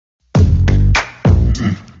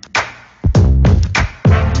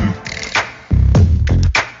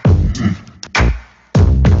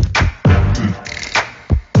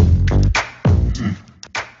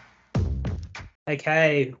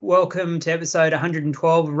Okay, welcome to episode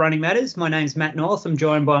 112 of Running Matters. My name's Matt North. I'm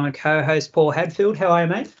joined by my co-host Paul Hadfield. How are you,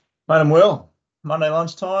 mate? Mate, I'm well. Monday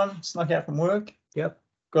lunchtime, snuck out from work. Yep.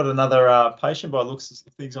 Got another patient by looks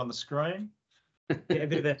of things on the screen. Yeah, a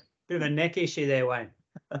bit of a neck issue there, Wayne.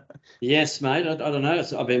 Yes, mate. I don't know.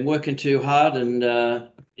 I've been working too hard, and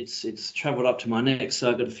it's travelled up to my neck,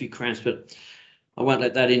 so I've got a few cramps. But I won't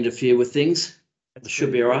let that interfere with things. I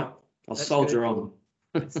should be all right. I'll soldier on.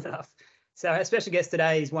 Good stuff. So our special guest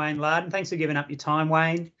today is Wayne Larden. Thanks for giving up your time,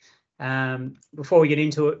 Wayne. Before we get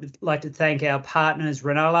into it, I'd like to thank our partners,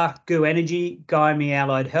 Renola, Goo Energy, Guyme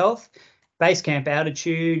Allied Health, Basecamp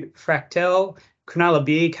Altitude, Fractel, Cronulla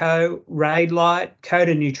Beer Co, Raid Light,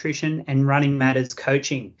 Coda Nutrition, and Running Matters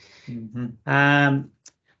Coaching. Mm-hmm.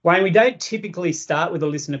 Wayne, we don't typically start with a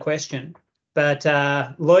listener question, but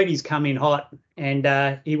Lloydie's come in hot,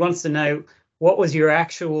 and he wants to know what was the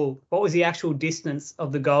actual distance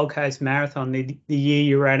of the Gold Coast Marathon the year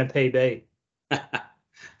you ran a PB?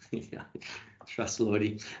 Yeah, trust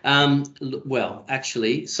Lloydie. Well,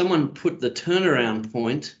 actually, someone put the turnaround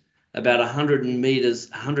point about 100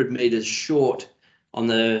 meters short on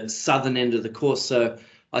the southern end of the course. So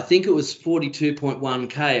I think it was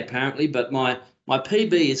 42.1k apparently, but my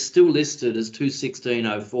PB is still listed as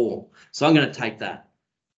 2:16.04. So I'm going to take that.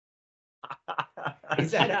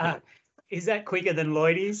 Is that quicker than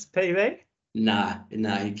Lloydie's PB? Nah,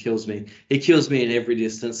 he kills me. He kills me in every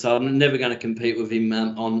distance. So I'm never going to compete with him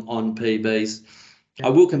on PBs. Yeah. I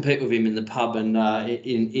will compete with him in the pub and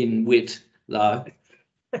in wit though.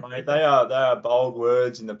 Mate, they are bold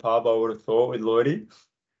words in the pub, I would have thought, with Lloydie.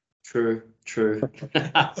 True.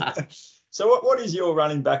 So what is your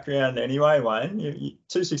running background anyway, Wayne? You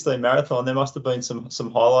 2:16 marathon. There must have been some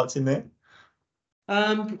highlights in there.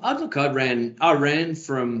 I ran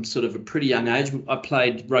from sort of a pretty young age. I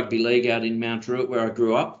played rugby league out in Mount Druitt where I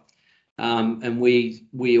grew up, and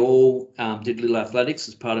we all did little athletics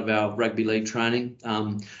as part of our rugby league training.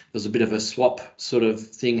 There was a bit of a swap sort of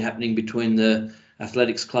thing happening between the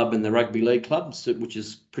athletics club and the rugby league club, which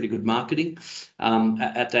is pretty good marketing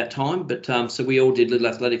at that time. But so we all did little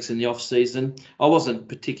athletics in the off season. I wasn't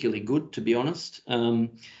particularly good, to be honest.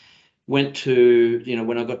 Went to,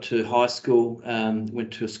 when I got to high school,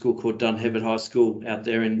 went to a school called Dunhevert High School out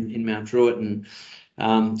there in Mount Druitt,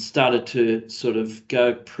 and started to sort of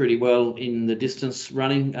go pretty well in the distance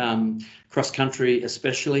running, cross country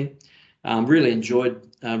especially. Really enjoyed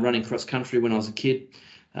running cross country when I was a kid,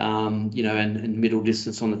 and middle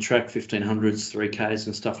distance on the track, 1500s, 3Ks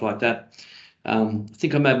and stuff like that. I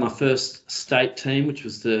think I made my first state team, which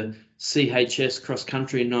was the CHS cross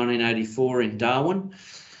country in 1984 in Darwin.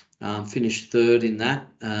 Finished third in that,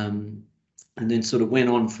 and then sort of went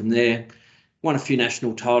on from there. Won a few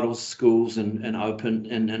national titles, schools, and open.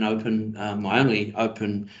 My only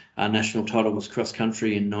open national title was cross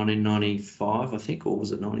country in 1995, I think, or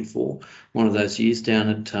was it 94? One of those years down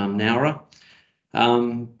at Nowra.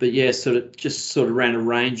 But yeah, sort of ran a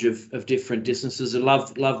range of different distances. I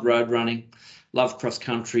loved road running, loved cross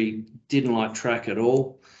country. Didn't like track at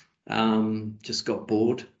all. Just got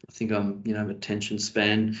bored. I think attention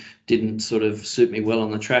span didn't sort of suit me well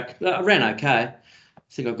on the track. I ran okay. I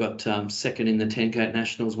think I got second in the 10K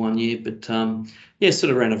Nationals one year, but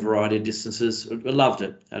sort of ran a variety of distances. I loved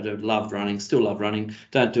it. I loved running, still love running.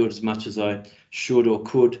 Don't do it as much as I should or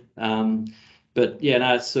could. But yeah,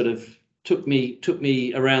 no, it sort of took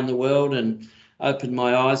me around the world and opened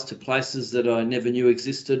my eyes to places that I never knew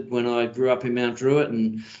existed when I grew up in Mount Druitt,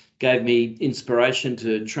 and gave me inspiration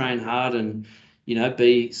to train hard and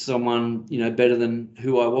be someone better than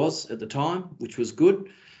who I was at the time, which was good.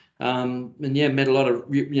 Met a lot of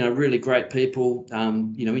really great people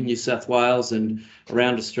in New South Wales and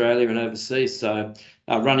around Australia and overseas. So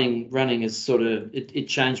running is sort of it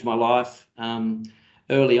changed my life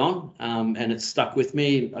early on, and it's stuck with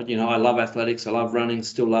me. I love athletics. I love running.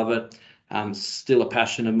 Still love it. Still a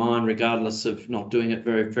passion of mine, regardless of not doing it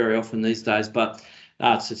very, very often these days. But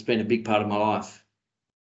it's been a big part of my life.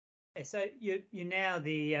 So you're now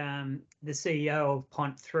the CEO of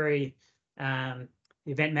Pont3, the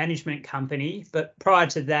event management company. But prior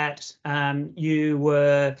to that, you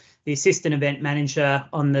were the assistant event manager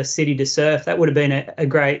on the City to Surf. That would have been a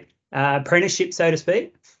great apprenticeship, so to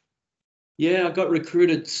speak. Yeah, I got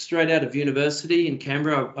recruited straight out of university in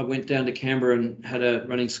Canberra. I went down to Canberra and had a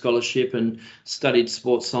running scholarship and studied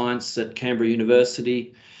sports science at Canberra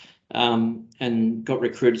University. And got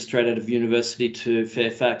recruited straight out of university to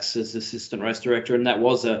Fairfax as assistant race director, and that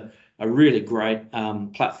was a really great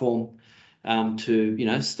platform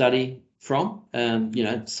to study from.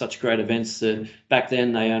 Such great events. Back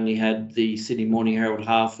then they only had the Sydney Morning Herald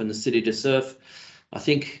Half and the City to Surf, I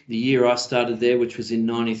think the year I started there, which was in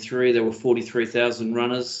 '93, there were 43,000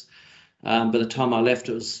 runners. By the time I left,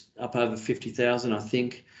 it was up over 50,000, I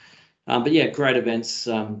think. But yeah, great events.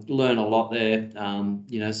 Learn a lot there.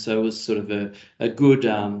 So it was sort of a good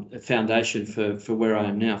foundation for where I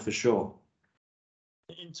am now, for sure.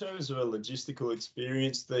 In terms of a logistical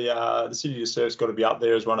experience, the City to Surf's got to be up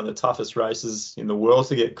there as one of the toughest races in the world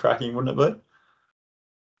to get cracking, wouldn't it be?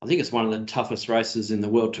 I think it's one of the toughest races in the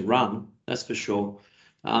world to run, that's for sure.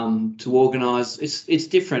 To organise, it's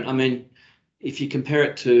different. I mean, if you compare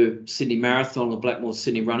it to Sydney Marathon or Blackmore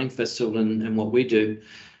Sydney Running Festival and what we do,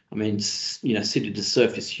 I mean, City to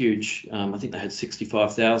Surf is huge. I think they had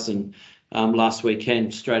 65,000 last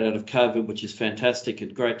weekend straight out of COVID, which is fantastic.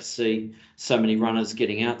 It's great to see so many runners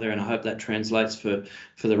getting out there, and I hope that translates for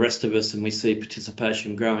the rest of us and we see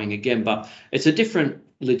participation growing again. But it's a different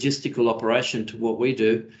logistical operation to what we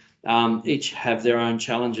do. Each have their own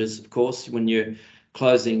challenges, of course. When you're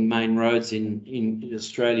closing main roads in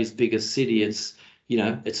Australia's biggest city, it's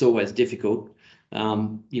always difficult.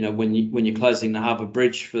 When you're closing the Harbour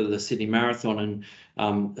Bridge for the Sydney Marathon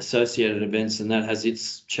and associated events, and that has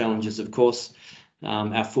its challenges, of course.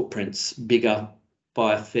 Our footprint's bigger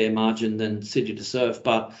by a fair margin than City to Surf,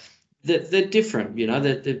 but they're different.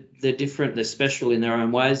 They're different. They're special in their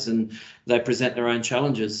own ways, and they present their own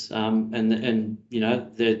challenges. They're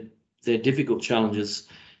difficult challenges.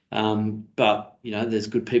 But there's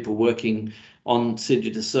good people working on City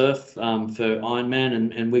to Surf for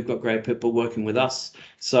Ironman, and we've got great people working with us.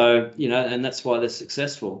 So and that's why they're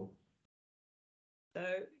successful. So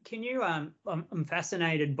can you? I'm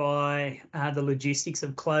fascinated by the logistics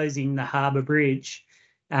of closing the Harbour Bridge.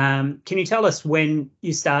 Can you tell us when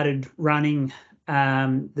you started running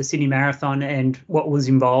the Sydney Marathon and what was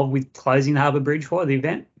involved with closing the Harbour Bridge for the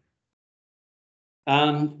event?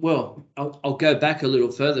 Well, I'll go back a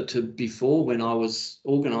little further to before when I was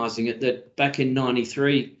organising it. That back in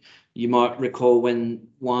 '93, you might recall when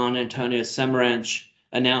Juan Antonio Samaranch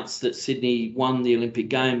announced that Sydney won the Olympic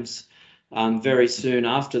Games. Very soon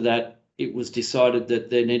after that, it was decided that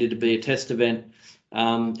there needed to be a test event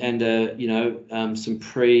and some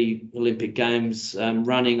pre-Olympic Games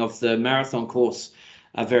running of the marathon course.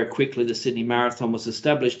 Very quickly, the Sydney Marathon was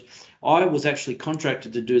established. I was actually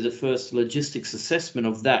contracted to do the first logistics assessment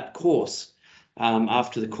of that course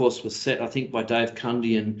after the course was set, I think, by Dave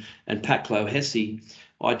Cundy and Pat Clohessy.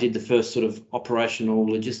 I did the first sort of operational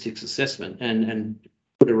logistics assessment and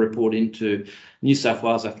put a report into New South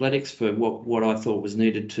Wales Athletics for what I thought was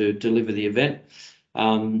needed to deliver the event.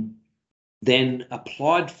 Then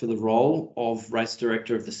applied for the role of race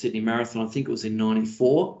director of the Sydney Marathon. I think it was in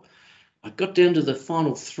 '94. I got down to the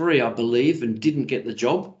final three, I believe, and didn't get the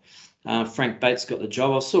job. Frank Bates got the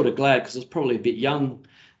job. I was sort of glad because I was probably a bit young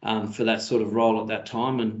for that sort of role at that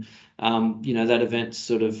time. And, that event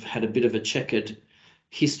sort of had a bit of a checkered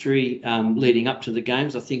history leading up to the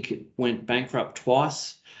Games. I think it went bankrupt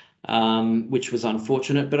twice, which was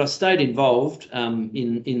unfortunate. But I stayed involved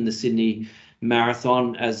in the Sydney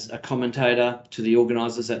Marathon as a commentator to the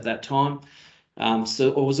organisers at that time.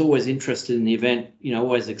 So I was always interested in the event,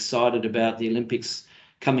 always excited about the Olympics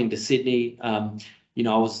coming to Sydney. I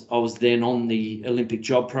was then on the Olympic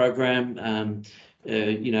job program,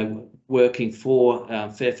 working for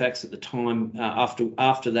Fairfax at the time.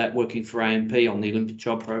 After that, working for AMP on the Olympic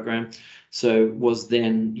job program. So was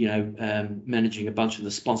then, managing a bunch of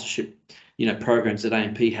the sponsorship, programs that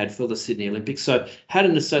AMP had for the Sydney Olympics. So had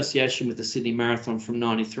an association with the Sydney Marathon from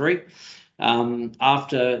 '93.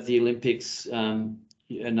 After the Olympics,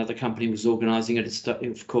 another company was organising it. It,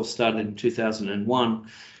 of course, started in 2001.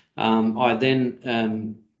 I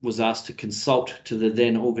then was asked to consult to the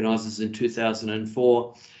then organisers in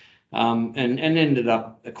 2004 and ended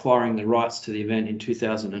up acquiring the rights to the event in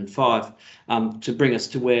 2005 to bring us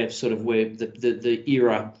to where the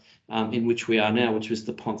era in which we are now, which was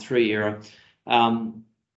the Pont 3 era.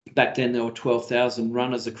 Back then, there were 12,000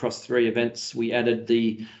 runners across 3 events. We added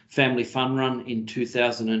the Family Fun Run in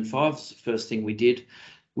 2005. It's the first thing we did.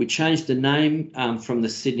 We changed the name from the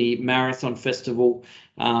Sydney Marathon Festival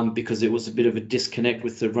because it was a bit of a disconnect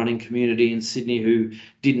with the running community in Sydney who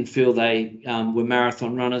didn't feel they were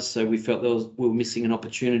marathon runners. So we felt we were missing an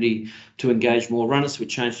opportunity to engage more runners. We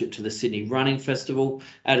changed it to the Sydney Running Festival,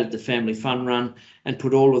 added the Family Fun Run, and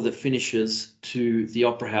put all of the finishes to the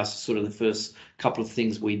Opera House, sort of the first couple of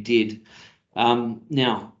things we did.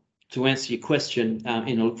 Now, to answer your question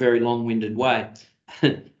in a very long-winded way,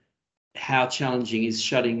 how challenging is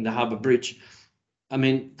shutting the Harbour Bridge? I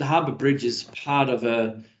mean, the Harbour Bridge is part of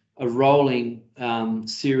a rolling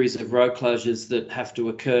series of road closures that have to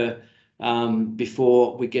occur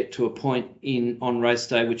before we get to a point on race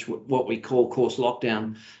day, which what we call course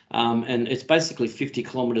lockdown. And it's basically 50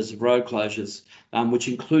 kilometres of road closures, which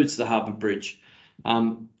includes the Harbour Bridge.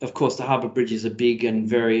 Of course, the Harbour Bridge is a big and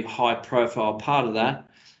very high profile part of that.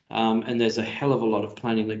 And there's a hell of a lot of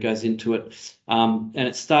planning that goes into it. And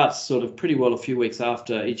it starts sort of pretty well a few weeks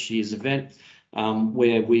after each year's event,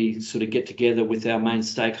 where we sort of get together with our main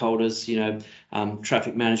stakeholders,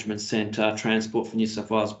 Traffic Management Centre, Transport for New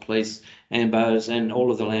South Wales Police, AMBOs, and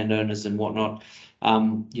all of the landowners and whatnot,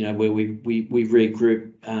 where we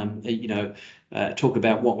regroup, talk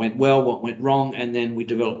about what went well, what went wrong, and then we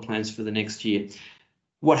develop plans for the next year.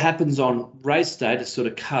 What happens on race day to sort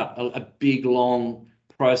of cut a big, long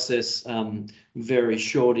process very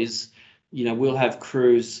short is, we'll have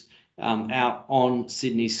crews out on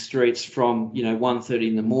Sydney streets from 1:30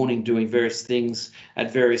 in the morning doing various things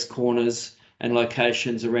at various corners and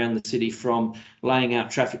locations around the city, from laying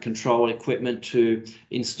out traffic control equipment to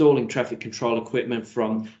installing traffic control equipment,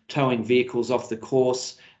 from towing vehicles off the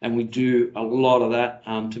course, and we do a lot of that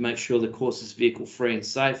to make sure the course is vehicle free and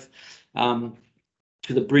safe, to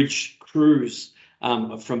the bridge crews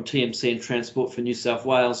from TMC and Transport for New South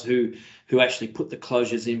Wales, who actually put the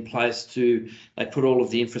closures in place. They put all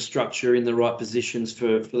of the infrastructure in the right positions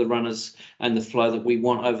for the runners and the flow that we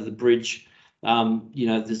want over the bridge.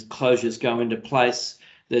 There's closures go into place.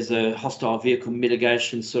 There's a hostile vehicle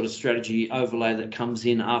mitigation sort of strategy overlay that comes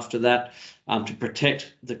in after that to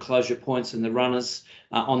protect the closure points and the runners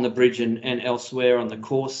on the bridge and elsewhere on the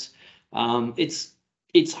course.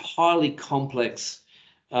 It's highly complex,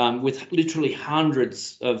 with literally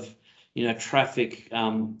hundreds of traffic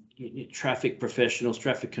professionals,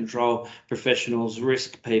 traffic control professionals,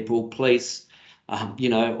 risk people, police,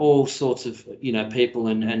 all sorts of people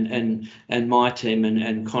and my team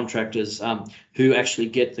and contractors who actually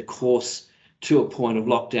get the course to a point of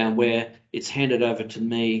lockdown where it's handed over to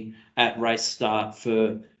me at race start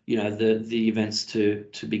for the events to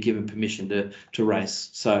be given permission to race.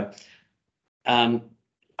 So I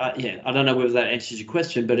don't know whether that answers your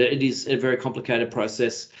question, but it is a very complicated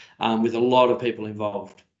process with a lot of people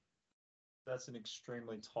involved. That's an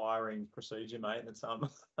extremely tiring procedure, mate. That's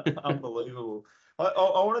unbelievable. I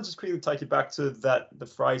want to just quickly take you back to the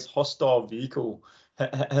phrase hostile vehicle.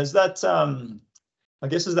 Has that,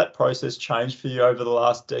 has that process changed for you over the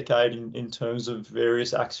last decade in terms of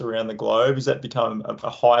various acts around the globe? Has that become a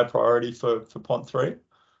higher priority for Pont 3?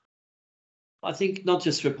 I think not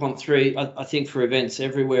just for Pont 3, I think for events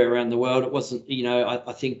everywhere around the world. It wasn't,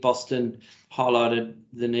 I think Boston highlighted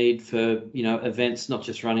the need for, events, not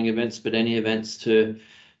just running events, but any events, to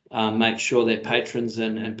make sure their patrons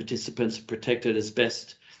and participants are protected as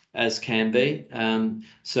best as can be.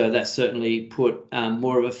 So that certainly put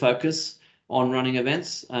more of a focus on running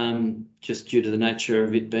events, just due to the nature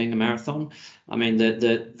of it being a marathon. I mean,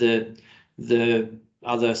 the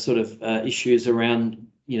other sort of issues around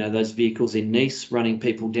those vehicles in Nice running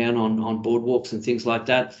people down on boardwalks and things like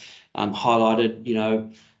that,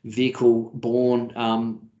 highlighted,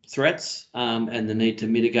 vehicle-borne threats and the need to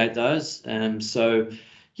mitigate those. So,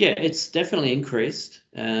 yeah, it's definitely increased.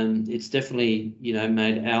 It's definitely,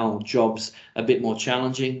 made our jobs a bit more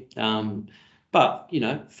challenging. But,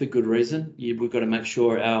 for good reason. We've got to make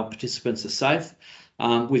sure our participants are safe.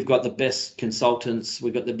 We've got the best consultants.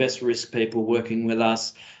 We've got the best risk people working with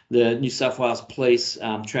us. The New South Wales Police,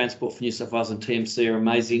 Transport for New South Wales and TMC are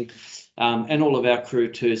amazing, and all of our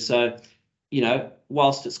crew too. So,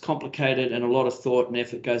 whilst it's complicated and a lot of thought and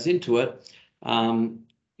effort goes into it,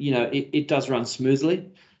 it does run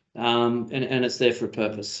smoothly, and it's there for a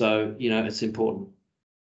purpose. So, it's important.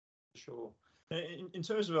 Sure. In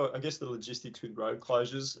terms of, the logistics with road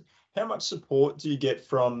closures, how much support do you get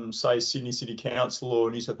from, say, Sydney City Council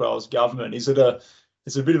or New South Wales Government?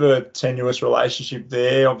 It's a bit of a tenuous relationship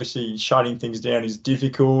there. Obviously, shutting things down is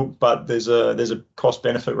difficult, but there's a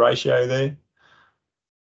cost-benefit ratio there.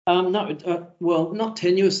 No, well, not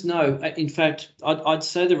tenuous, no. In fact, I'd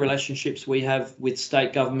say the relationships we have with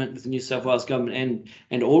state government, with the New South Wales government,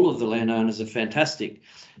 and all of the landowners are fantastic,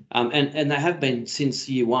 and they have been since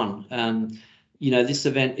year one. This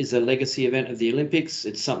event is a legacy event of the Olympics.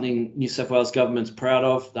 It's something New South Wales government's proud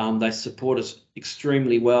of. They support us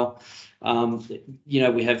extremely well.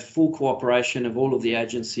 We have full cooperation of all of the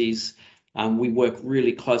agencies. We work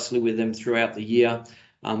really closely with them throughout the year.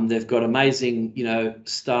 They've got amazing,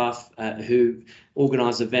 staff who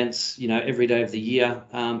organise events, every day of the year,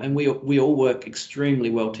 and we all work extremely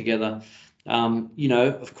well together.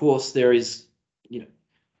 Of course, there is,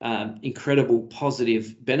 incredible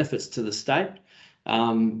positive benefits to the state.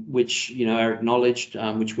 which are acknowledged,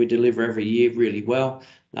 which we deliver every year really well,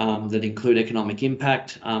 that include economic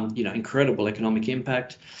impact, incredible economic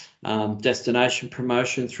impact. Destination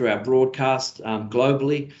promotion through our broadcast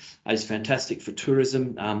globally is fantastic for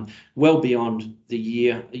tourism, well beyond the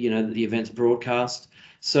year, the event's broadcast.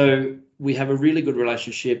 So we have a really good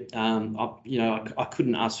relationship. I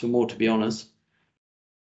couldn't ask for more, to be honest.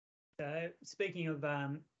 So speaking of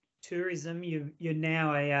tourism, you're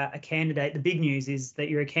now a candidate. The big news is that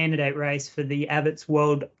you're a candidate race for the Abbott's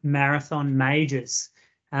World Marathon Majors.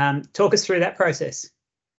 Talk us through that process.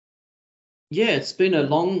 Yeah, it's been a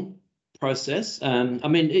long process.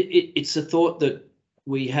 It's a thought that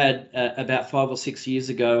we had about 5 or 6 years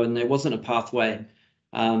ago, and there wasn't a pathway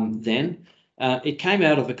then. It came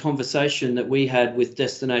out of a conversation that we had with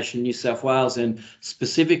Destination New South Wales, and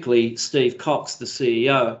specifically Steve Cox, the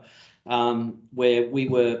CEO, where we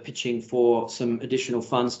were pitching for some additional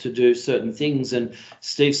funds to do certain things. And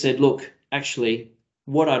Steve said, look, actually,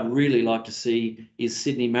 what I'd really like to see is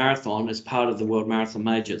Sydney Marathon as part of the World Marathon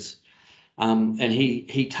Majors. And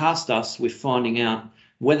he tasked us with finding out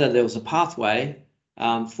whether there was a pathway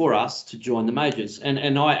for us to join the majors.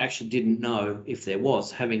 And I actually didn't know if there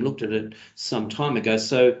was, having looked at it some time ago.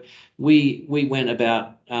 So we went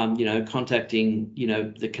about, contacting,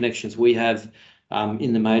 the connections we have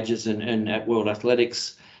in the majors and at World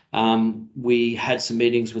Athletics. We had some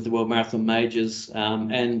meetings with the World Marathon Majors,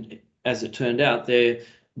 and as it turned out, there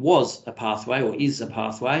was a pathway, or is a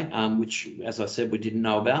pathway, which, as I said, we didn't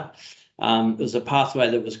know about. It was a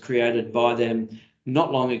pathway that was created by them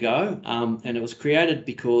not long ago, and it was created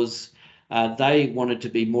because they wanted to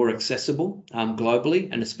be more accessible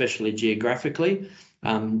globally and especially geographically.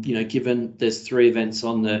 Given there's 3 events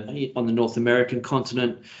on the North American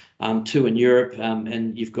continent, 2 in Europe,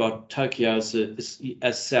 and you've got Tokyo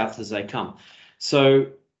as south as they come. So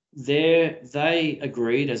they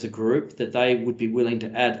agreed as a group that they would be willing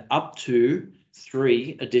to add up to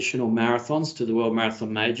 3 additional marathons to the World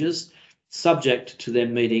Marathon Majors, subject to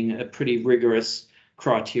them meeting a pretty rigorous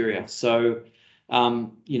criteria. So,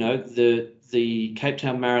 the Cape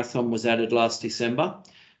Town Marathon was added last December.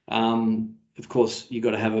 Of course, you've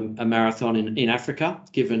got to have a marathon in Africa,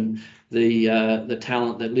 given the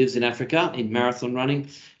talent that lives in Africa in marathon running.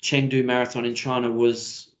 Chengdu Marathon in China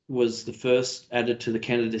was the first added to the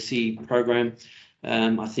candidacy program,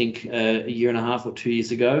 I think a year and a half or 2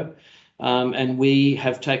 years ago. And we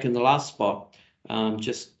have taken the last spot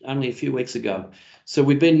just only a few weeks ago. So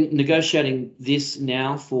we've been negotiating this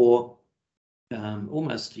now for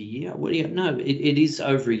almost a year. It is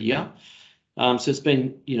over a year. So it's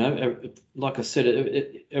been, like I said,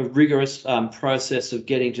 a rigorous process of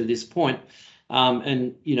getting to this point.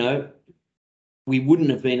 And we wouldn't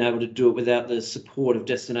have been able to do it without the support of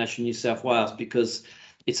Destination New South Wales, because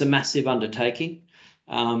it's a massive undertaking.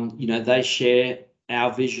 They share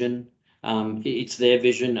our vision. It's their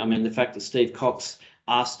vision. I mean, the fact that Steve Cox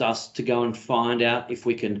asked us to go and find out if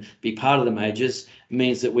we can be part of the majors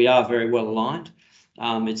means that we are very well aligned.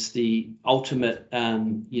 It's the ultimate,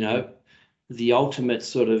 the ultimate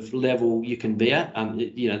sort of level you can be at.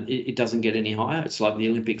 It doesn't get any higher. It's like the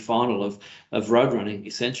Olympic final of road running,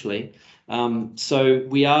 essentially. So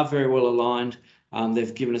we are very well aligned.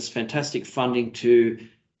 They've given us fantastic funding to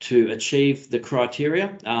achieve the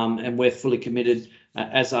criteria, and we're fully committed,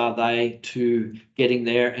 as are they, to getting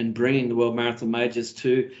there and bringing the World Marathon Majors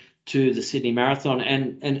to the Sydney Marathon.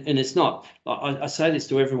 And it's not, I say this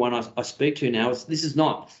to everyone I speak to now, this is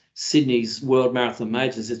not Sydney's World Marathon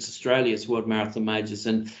Majors, it's Australia's World Marathon Majors.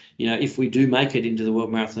 And, if we do make it into the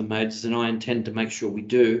World Marathon Majors, and I intend to make sure we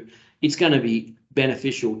do, it's going to be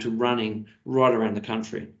beneficial to running right around the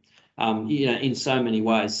country, in so many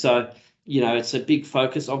ways. So, it's a big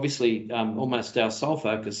focus, obviously, almost our sole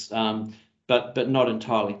focus, but not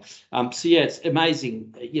entirely. So yeah, it's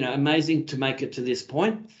amazing, amazing to make it to this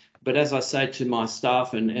point. But as I say to my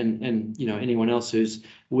staff and anyone else who's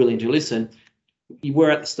willing to listen,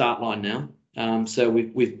 we're at the start line now. So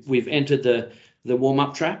we've entered the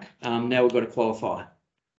warm-up track. Now we've got to qualify.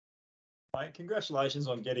 Mate, congratulations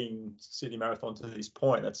on getting Sydney Marathon to this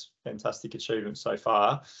point. That's a fantastic achievement so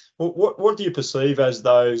far. What do you perceive as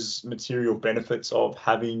those material benefits of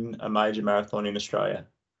having a major marathon in Australia?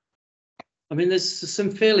 I mean, there's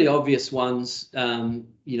some fairly obvious ones.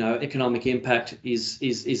 Economic impact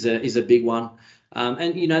is a big one,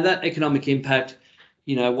 and that economic impact,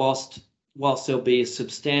 whilst there'll be a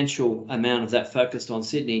substantial amount of that focused on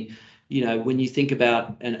Sydney, when you think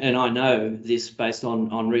about, and I know this based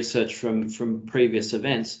on research from previous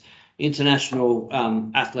events, international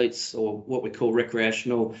athletes, or what we call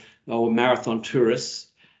recreational or marathon tourists,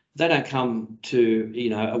 they don't come to,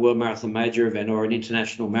 a World Marathon Major event or an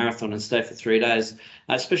international marathon and stay for 3 days,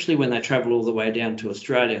 especially when they travel all the way down to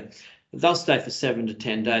Australia. They'll stay for 7 to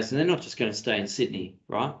 10 days, and they're not just going to stay in Sydney,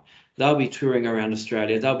 right? They'll be touring around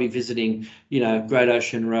Australia. They'll be visiting, Great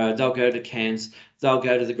Ocean Road. They'll go to Cairns. They'll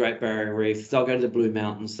go to the Great Barrier Reef. They'll go to the Blue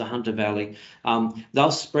Mountains, the Hunter Valley.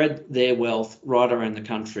 They'll spread their wealth right around the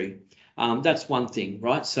country. That's one thing,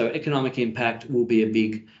 right? So economic impact will be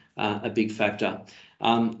a big factor.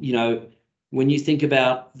 When you think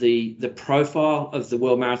about the profile of the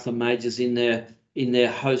World Marathon Majors in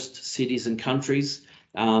their host cities and countries,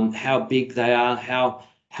 how big they are,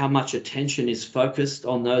 how much attention is focused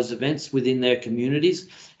on those events within their communities,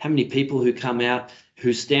 how many people who come out,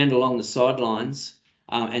 who stand along the sidelines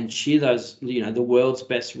and cheer those, the world's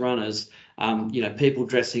best runners, people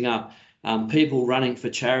dressing up, people running for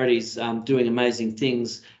charities, doing amazing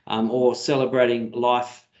things, or celebrating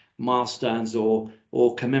life milestones, or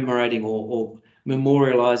commemorating or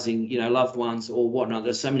memorializing, loved ones or whatnot.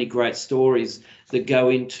 There's so many great stories that go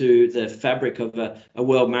into the fabric of a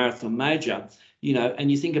World Marathon Major. And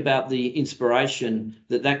you think about the inspiration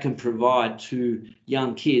that can provide to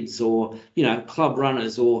young kids, or, club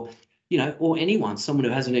runners, or anyone, someone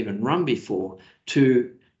who hasn't even run before,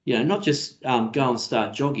 to, not just go and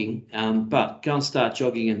start jogging, but go and start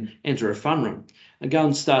jogging and enter a fun run, and go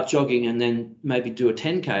and start jogging and then maybe do a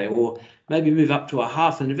 10K, or maybe move up to a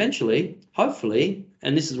half, and eventually, hopefully,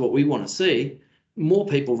 and this is what we want to see, more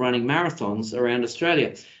people running marathons around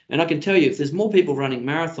Australia. And I can tell you, if there's more people running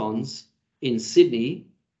marathons in Sydney,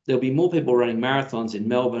 there'll be more people running marathons in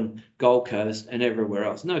Melbourne, Gold Coast, and everywhere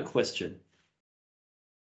else. No question.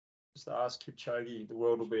 Just ask Kipchoge, the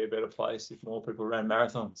world will be a better place if more people ran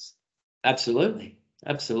marathons. Absolutely.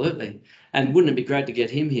 And wouldn't it be great to get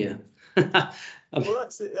him here? Well,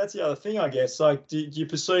 that's the other thing, I guess. Like, do you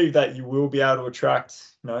perceive that you will be able to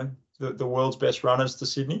attract, the world's best runners to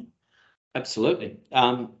Sydney? Absolutely.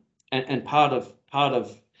 And part of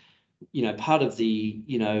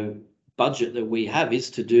the budget that we have is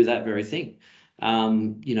to do that very thing.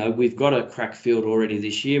 We've got a crack field already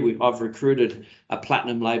this year. I've recruited a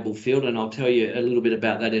platinum label field, and I'll tell you a little bit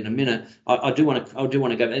about that in a minute. I do want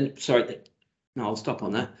to go. And sorry, no, I'll stop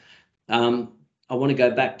on that. I want to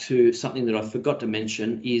go back to something that I forgot to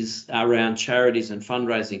mention, is around charities and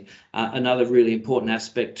fundraising. Another really important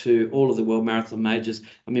aspect to all of the World Marathon Majors.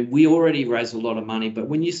 I mean, we already raise a lot of money, but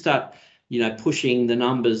when you start, pushing the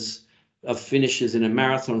numbers of finishers in a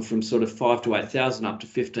marathon from sort of 5,000 to 8,000 up to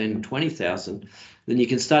 15,000 to 20,000, then you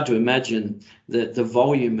can start to imagine the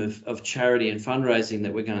volume of charity and fundraising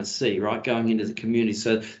that we're going to see, right, going into the community.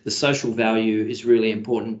 So the social value is really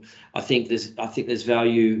important. I think there's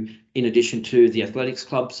value in addition to the athletics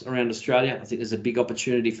clubs around Australia. I think there's a big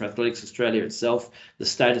opportunity for Athletics Australia itself, the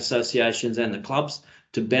state associations and the clubs,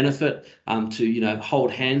 to benefit, to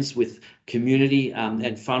hold hands with community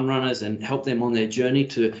and fun runners and help them on their journey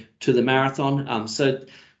to the marathon. So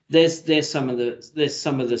there's some of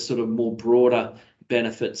the sort of more broader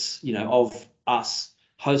benefits, of us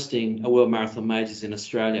hosting a World Marathon Majors in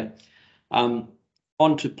Australia. On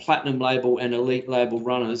to platinum label and elite label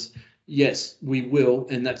runners. Yes, we will,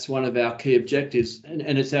 and that's one of our key objectives. And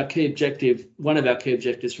it's our key objective, one of our key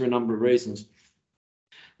objectives, for a number of reasons.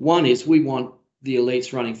 One is we want the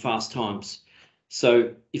elites running fast times.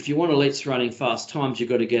 So if you want elites running fast times, you've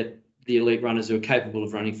got to get the elite runners who are capable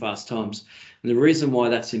of running fast times. And the reason why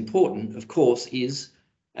that's important, of course, is,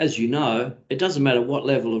 as you know, it doesn't matter what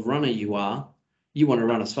level of runner you are, you want to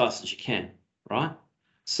run as fast as you can, right?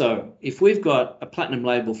 So if we've got a platinum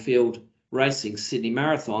label field racing Sydney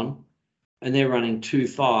Marathon, and they're running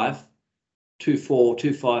 2.5, 2.4,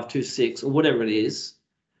 2.5, 2.6, or whatever it is,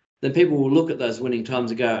 then people will look at those winning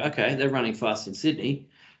times and go, okay, they're running fast in Sydney,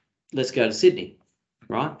 let's go to Sydney,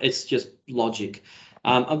 right? It's just logic.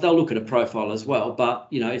 They'll look at a profile as well, but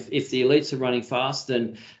if the elites are running fast,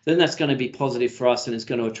 then that's going to be positive for us, and it's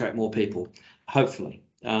going to attract more people, hopefully.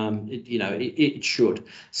 It should.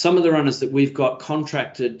 Some of the runners that we've got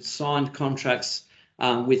contracted, signed contracts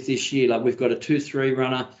with this year, like we've got a 2.3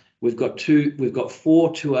 runner, we've got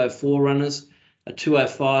 4 2.04 runners, a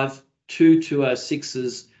 2.05, 2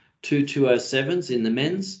 2.06s, 2 2.07s in the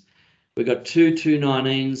men's. We've got 2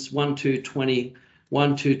 2.19s, 1 2.20,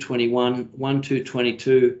 1 2.21, 1 2.22,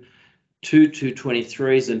 2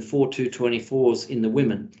 2.23s, and 4 2.24s in the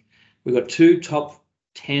women. We've got 2 top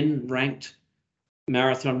 10 ranked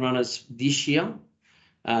marathon runners this year,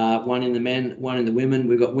 one in the men, one in the women.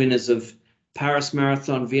 We've got winners of Paris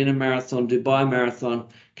Marathon, Vienna Marathon, Dubai Marathon,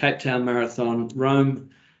 Cape Town Marathon,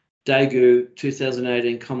 Rome, Daegu,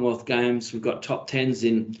 2018 Commonwealth Games. We've got top 10s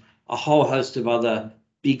in a whole host of other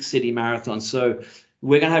big city marathons. So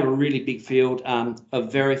We're going to have a really big field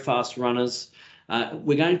of very fast runners.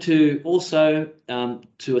 We're going to also,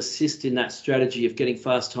 to assist in that strategy of getting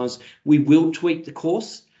fast times, we will tweak the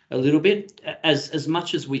course a little bit as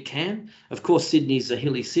much as we can. Of course, Sydney's a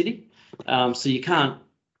hilly city, so you can't,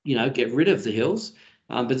 get rid of the hills.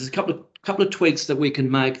 But there's a couple of tweaks that we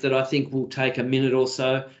can make that I think will take a minute or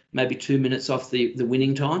so, maybe 2 minutes off the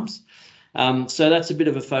winning times. So that's a bit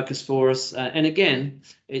of a focus for us. And again,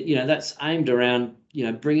 that's aimed around,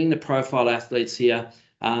 bringing the profile athletes here.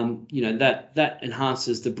 That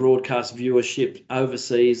enhances the broadcast viewership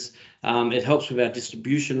overseas. It helps with our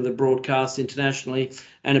distribution of the broadcast internationally,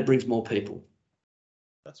 and it brings more people.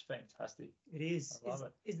 That's fantastic. It is. I love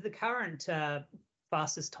it. Is the current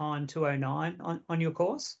fastest time 2:09 on your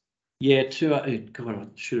course? Yeah, God, I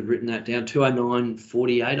should have written that down.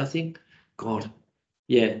 2:09:48, I think. God,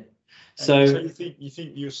 yeah. So you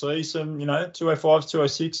think you'll see some, 2:05,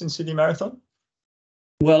 2:06 in Sydney Marathon?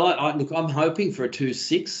 Well, look, I'm hoping for a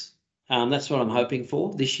 2:06. That's what I'm hoping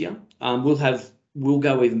for this year. We'll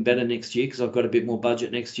go even better next year because I've got a bit more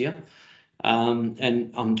budget next year.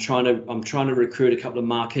 And I'm trying to recruit a couple of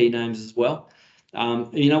marquee names as well.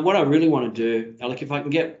 What I really want to do, like if I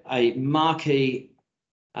can get a marquee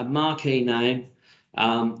name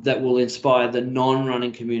that will inspire the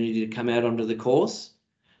non-running community to come out onto the course,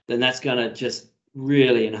 then that's going to just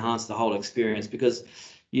really enhance the whole experience. Because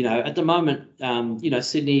at the moment,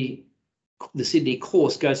 the Sydney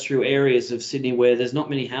course goes through areas of Sydney where there's not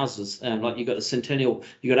many houses. Like you've got the Centennial,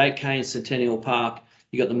 you've got 8K in Centennial Park,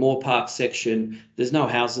 you've got the Moore Park section. There's no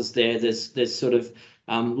houses there. There's sort of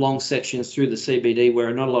long sections through the CBD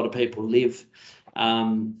where not a lot of people live.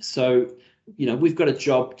 So we've got a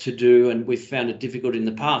job to do, and we've found it difficult in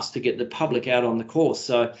the past to get the public out on the course.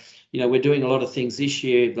 So, we're doing a lot of things this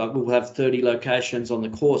year. Like we'll have 30 locations on the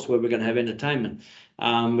course where we're going to have entertainment.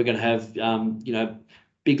 We're going to have,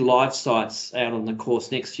 big live sites out on the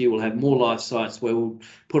course. Next year, we'll have more live sites where we'll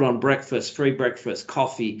put on breakfast, free breakfast,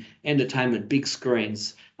 coffee, entertainment, big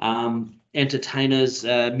screens, entertainers,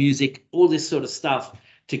 music, all this sort of stuff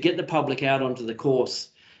to get the public out onto the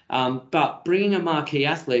course. But bringing a marquee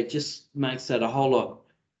athlete just makes that a whole lot,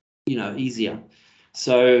 easier.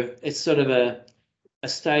 So it's sort of a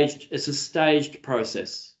staged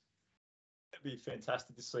process. It'd be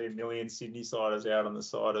fantastic to see a million Sydney-siders out on the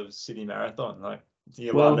side of Sydney Marathon, like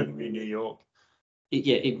Well, London, New York.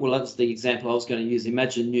 Well, that's the example I was going to use.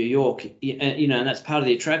 Imagine New York, and that's part of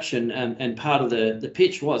the attraction, and part of the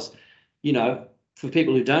pitch was, for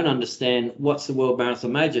people who don't understand what's the World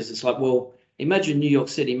Marathon Majors, it's like, well, imagine New York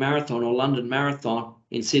City Marathon or London Marathon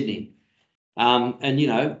in Sydney,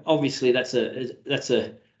 and obviously that's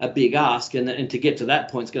a big ask, and to get to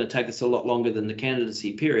that point is going to take us a lot longer than the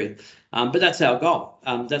candidacy period, but that's our goal.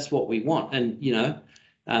 That's what we want, and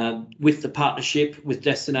with the partnership with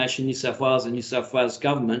Destination New South Wales and New South Wales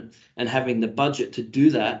government and having the budget to do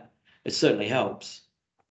that, it certainly helps.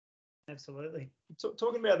 Absolutely.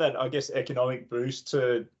 Talking about that, I guess, economic boost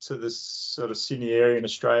to the sort of Sydney area in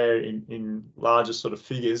Australia in larger sort of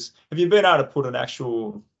figures, have you been able to put an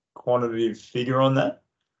actual quantitative figure on that?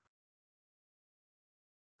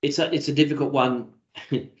 It's a difficult one,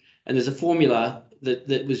 and there's a formula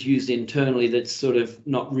that was used internally that's sort of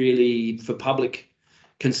not really for public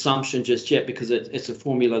consumption just yet, because it's a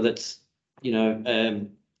formula that's so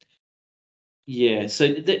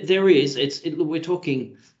there is we're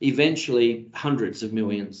talking eventually hundreds of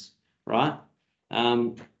millions, right?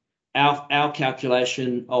 Our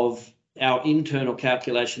calculation of our internal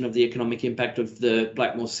calculation of the economic impact of the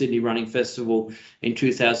Blackmore Sydney Running Festival in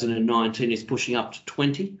 2019 is pushing up to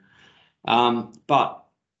 20, but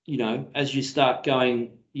as you start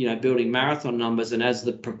going, building marathon numbers, and as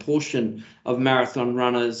the proportion of marathon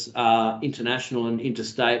runners are international and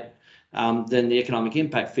interstate, then the economic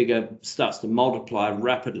impact figure starts to multiply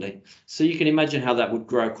rapidly. So you can imagine how that would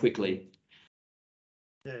grow quickly.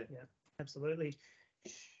 Yeah, absolutely.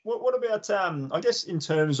 What about, I guess, in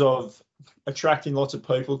terms of attracting lots of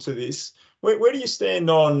people to this, where do you stand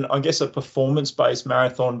on, I guess, a performance-based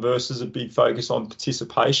marathon versus a big focus on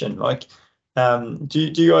participation? Like, do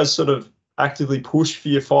you guys sort of actively push for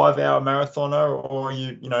your 5-hour marathoner, or are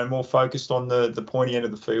you more focused on the pointy end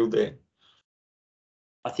of the field there?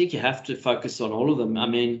 I think you have to focus on all of them. I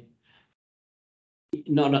mean,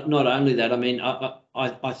 not only that. I mean,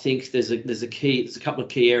 I think there's a couple of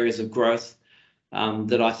key areas of growth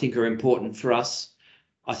that I think are important for us.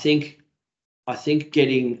 I think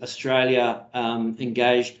getting Australia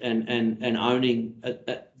engaged and owning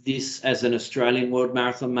this as an Australian World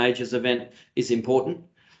Marathon Majors event is important.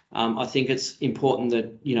 I think it's important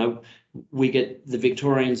that we get the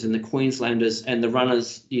Victorians and the Queenslanders and the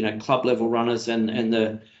runners, club level runners and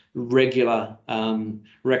the regular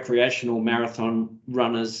recreational marathon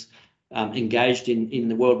runners engaged in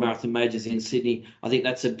the World Marathon Majors in Sydney. I think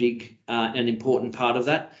that's a big and important part of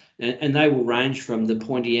that. And they will range from the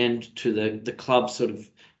pointy end to the club sort of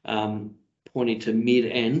pointy to mid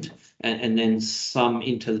end, and then some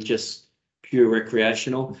into just pure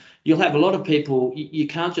recreational. You'll have a lot of people, you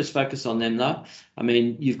can't just focus on them though. I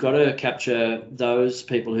mean, you've got to capture those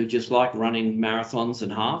people who just like running marathons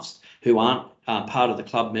and halves, who aren't part of the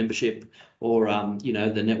club membership or,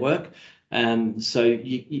 the network. So,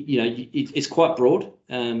 it's quite broad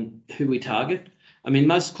who we target. I mean,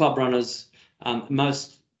 most club runners,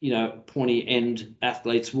 most, pointy end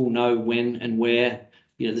athletes will know when and where,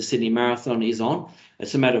 the Sydney Marathon is on.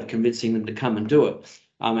 It's a matter of convincing them to come and do it.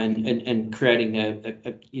 And creating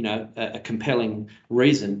a compelling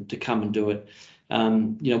reason to come and do it.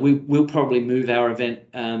 We'll probably move our event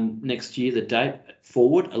next year, the date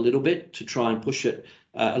forward a little bit to try and push it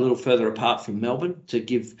a little further apart from Melbourne to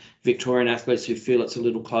give Victorian athletes who feel it's a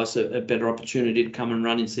little closer a better opportunity to come and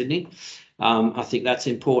run in Sydney. I think that's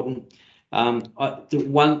important. The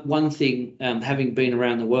one thing, having been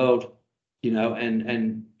around the world,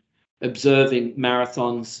 and observing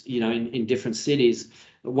marathons, in different cities.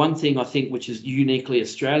 One thing I think which is uniquely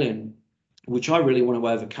Australian, which I really want to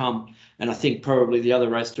overcome, and I think probably the other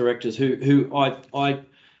race directors who I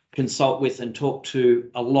consult with and talk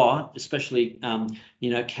to a lot, especially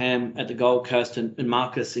Cam at the Gold Coast and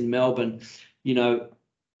Marcus in Melbourne,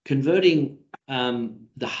 converting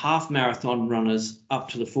the half marathon runners up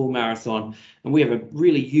to the full marathon. And we have a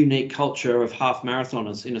really unique culture of half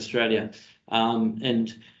marathoners in Australia.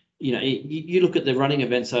 And you look at the running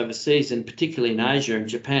events overseas, and particularly in Asia and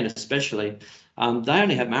Japan especially, they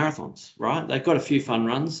only have marathons, right? They've got a few fun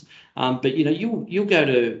runs, but you'll go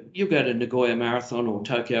to Nagoya Marathon or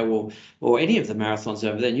Tokyo or any of the marathons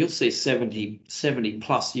over there, and you'll see 70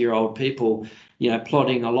 plus year old people,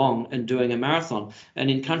 plodding along and doing a marathon.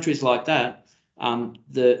 And in countries like that,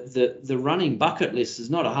 the running bucket list is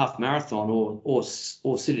not a half marathon or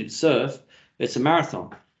City to Surf, it's a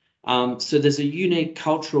marathon. So there's a unique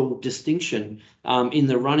cultural distinction in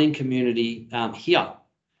the running community here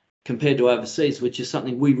compared to overseas, which is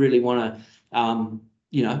something we really want to,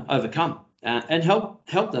 overcome and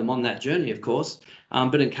help them on that journey, of course,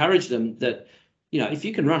 but encourage them that, if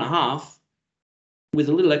you can run a half with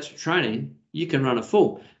a little extra training, you can run a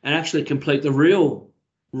full and actually complete the real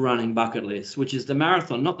running bucket list, which is the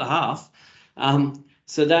marathon, not the half.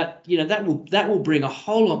 So that, that will bring a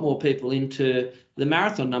whole lot more people into the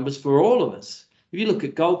marathon numbers for all of us. If you look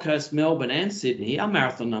at Gold Coast, Melbourne and Sydney, our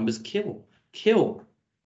marathon numbers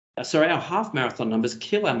our half marathon numbers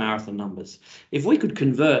kill our marathon numbers. If we could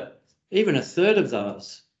convert even a third of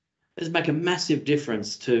those, it'd make a massive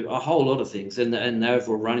difference to a whole lot of things and the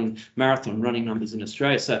overall marathon running numbers in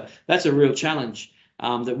Australia. So that's a real challenge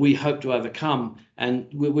that we hope to overcome. And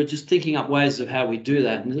we're just thinking up ways of how we do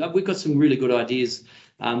that. And we've got some really good ideas,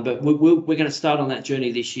 but we're going to start on that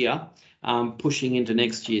journey this year, pushing into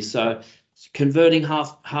next year. So converting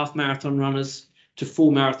half marathon runners to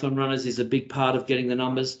full marathon runners is a big part of getting the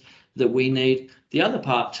numbers that we need. The other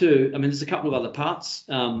part too, I mean, there's a couple of other parts.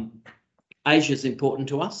 Asia is important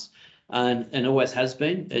to us and always has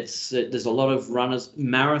been. There's a lot of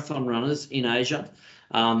marathon runners in Asia,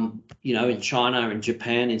 in China and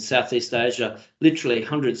Japan, in Southeast Asia, literally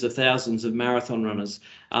hundreds of thousands of marathon runners,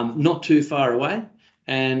 not too far away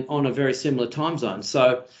and on a very similar time zone.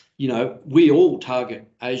 So, we all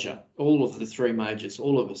target Asia, all of the three majors,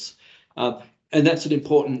 all of us. And that's an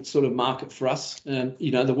important sort of market for us.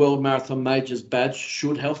 The World Marathon Majors badge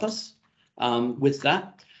should help us with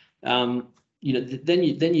that. Then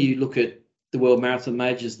you look at the World Marathon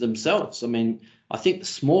Majors themselves. I mean, I think the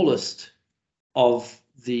smallest of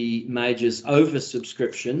the majors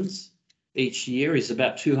oversubscriptions each year is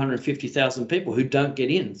about 250,000 people who don't get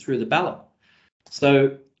in through the ballot.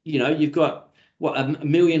 So, you've got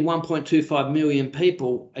 1.25 million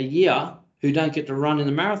people a year who don't get to run in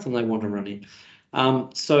the marathon they want to run in.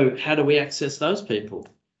 So how do we access those people?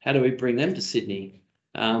 How do we bring them to Sydney?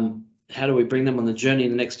 How do we bring them on the journey in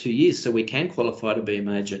the next 2 years so we can qualify to be a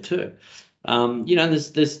major too?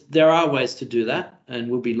 There are ways to do that, and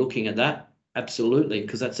we'll be looking at that, absolutely,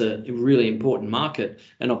 because that's a really important market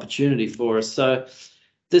and opportunity for us. So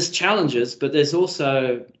there's challenges, but there's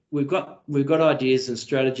also, we've got ideas and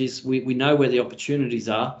strategies. We know where the opportunities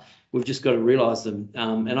are. We've just got to realise them,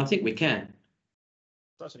 and I think we can.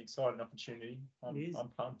 Such an exciting opportunity. I'm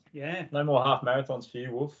pumped. Yeah. No more half marathons for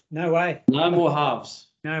you, Wolf. No way. No more halves.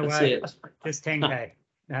 No That's way. it. Just 10K.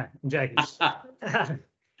 No, I'm joking.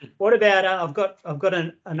 What about I've got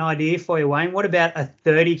an idea for you, Wayne. What about a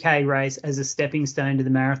 30K race as a stepping stone to the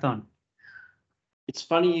marathon? It's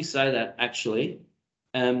funny you say that, actually.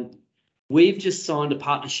 We've just signed a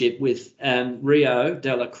partnership with Rio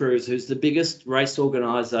de la Cruz, who's the biggest race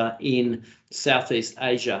organizer in Southeast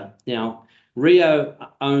Asia. Now, Rio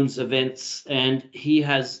owns events, and he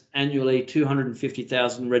has annually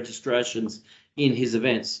 250,000 registrations in his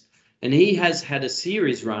events. And he has had a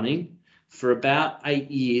series running for about 8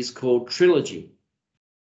 years called Trilogy.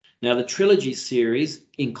 Now, the Trilogy series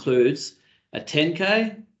includes a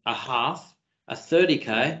 10K, a half, a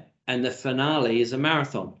 30K, and the finale is a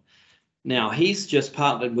marathon. Now, he's just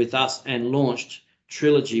partnered with us and launched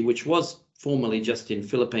Trilogy, which was formerly just in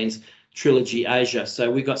Philippines, Trilogy Asia.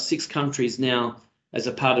 So we've got 6 countries now as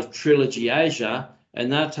a part of Trilogy Asia,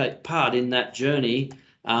 and they'll take part in that journey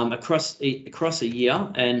across a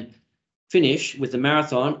year and finish with the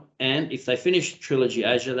marathon. And if they finish Trilogy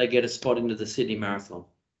Asia, they get a spot into the Sydney Marathon.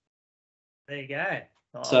 There you go.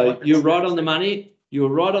 So you're right on the money. You were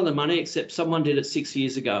right on the money, except someone did it 6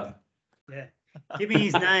 years ago. Yeah. Give me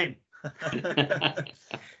his name.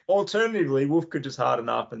 Alternatively, Wolf could just harden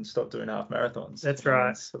up and stop doing half marathons. That's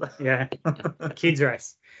right. Yeah. Kids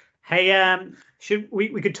race. Hey,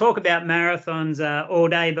 we could talk about marathons all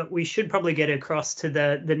day, but we should probably get across to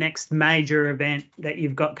the next major event that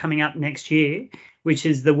you've got coming up next year, which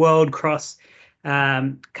is the World Cross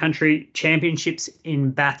Country Championships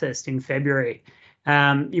in Bathurst in February.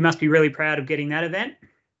 You must be really proud of getting that event.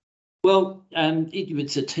 Well,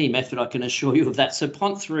 it's a team effort, I can assure you of that. So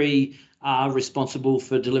Pont 3 are responsible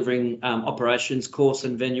for delivering operations, course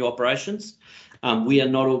and venue operations. We are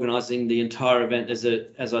not organising the entire event.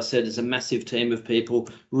 As I said, as a massive team of people,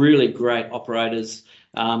 really great operators.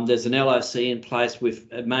 There's an LOC in place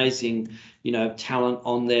with amazing, talent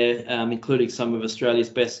on there, including some of Australia's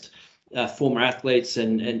best former athletes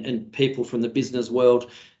and people from the business world,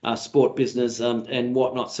 sport business and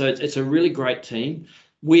whatnot. So it's a really great team.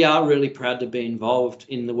 We are really proud to be involved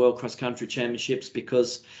in the World Cross Country Championships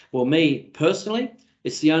because, well, me personally,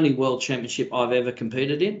 it's the only World Championship I've ever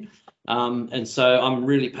competed in. And so I'm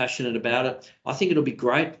really passionate about it. I think it'll be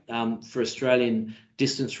great for Australian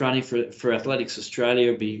distance running, for Athletics Australia.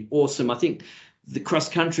 It'll be awesome. I think the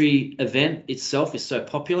cross-country event itself is so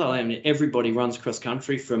popular. I mean, everybody runs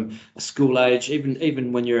cross-country from a school age,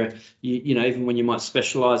 even when you're, even when you might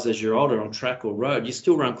specialise as you're older on track or road, you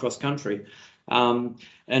still run cross-country.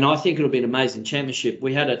 And I think it'll be an amazing championship.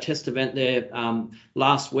 We had a test event there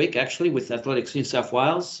last week, actually, with Athletics New South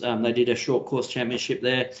Wales. They did a short course championship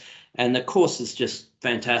there, and the course is just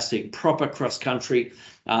fantastic, proper cross-country,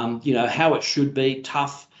 how it should be,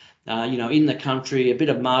 tough, in the country, a bit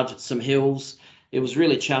of mud, some hills. It was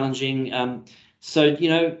really challenging. So,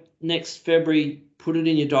 next February, put it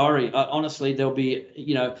in your diary. Honestly, there'll be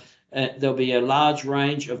a large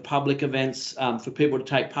range of public events for people to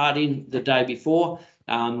take part in the day before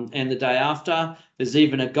and the day after. There's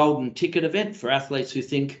even a golden ticket event for athletes who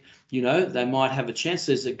think, they might have a chance.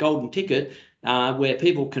 There's a golden ticket where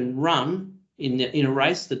people can run in a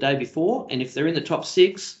race the day before. And if they're in the top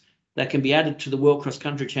 6, they can be added to the World Cross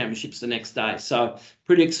Country Championships the next day. So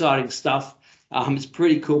pretty exciting stuff. It's a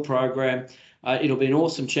pretty cool program. It'll be an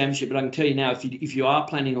awesome championship, but I can tell you now, if you are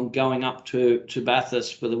planning on going up to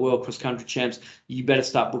Bathurst for the World Cross Country Champs, you better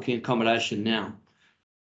start booking accommodation now.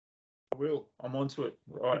 I will. I'm onto it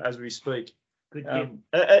right as we speak. Good.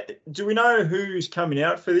 Do we know who's coming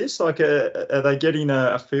out for this? Like, are they getting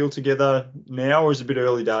a field together now, or is it a bit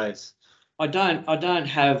early days? I don't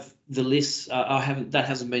have the list. That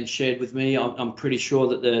hasn't been shared with me. I'm pretty sure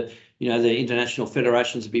that the international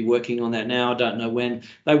federations will be working on that now. I don't know when.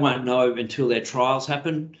 They won't know until their trials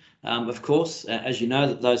happen. Of course, as you know,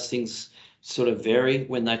 that those things sort of vary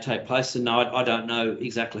when they take place. And no, I don't know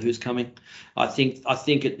exactly who's coming. I think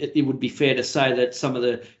it would be fair to say that some of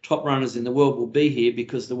the top runners in the world will be here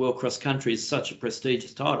because the World Cross Country is such a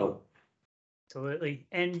prestigious title. Absolutely.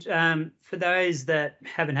 And for those that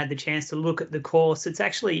haven't had the chance to look at the course, it's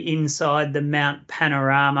actually inside the Mount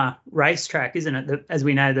Panorama racetrack, isn't it? As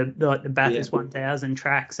we know, the Bathurst 1000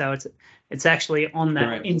 track. So it's actually on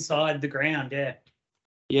that inside the ground. Yeah.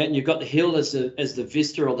 Yeah, and you've got the hill as the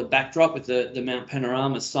vista or the backdrop with the Mount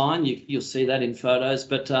Panorama sign. You'll see that in photos,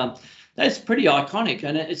 but that's pretty iconic,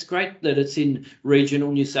 and it's great that it's in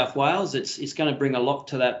regional New South Wales. It's going to bring a lot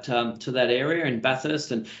to that area in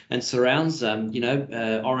Bathurst and surrounds.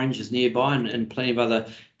 Orange is nearby and plenty of other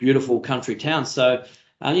beautiful country towns. So,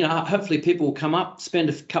 hopefully people will come up, spend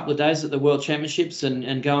a couple of days at the World Championships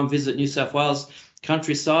and go and visit New South Wales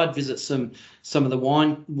countryside, visit some of the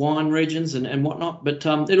wine regions and whatnot. But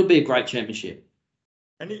it'll be a great championship.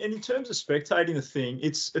 And in terms of spectating the thing,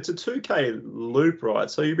 it's a 2K loop, right?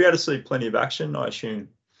 So you'll be able to see plenty of action, I assume.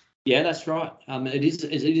 Yeah, that's right. It is a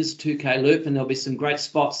 2K loop, and there'll be some great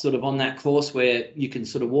spots sort of on that course where you can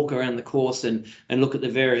sort of walk around the course and look at the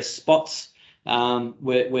various spots.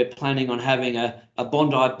 We're planning on having a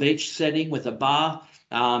Bondi Beach setting with a bar,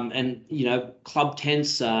 and club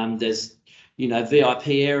tents. There's VIP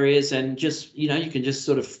areas, and just you can just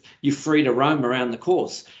sort of, you're free to roam around the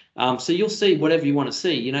course. So you'll see whatever you want to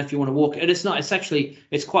see. If you want to walk, and it's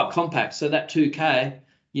quite compact. So that 2K.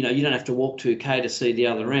 You don't have to walk 2K to see the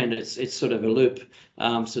other end. It's sort of a loop,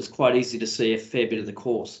 so it's quite easy to see a fair bit of the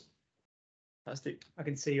course. Fantastic. I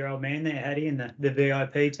can see your old man there, Hattie, in the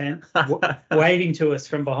VIP tent, waving to us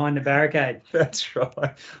from behind the barricade. That's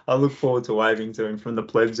right. I look forward to waving to him from the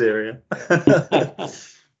plebs area.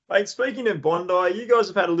 Mate, speaking of Bondi, you guys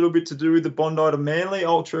have had a little bit to do with the Bondi to Manly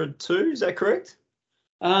Ultra 2, is that correct?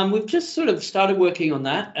 We've just sort of started working on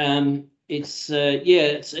that.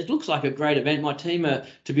 It looks like a great event. My team are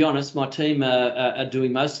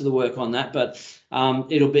doing most of the work on that, but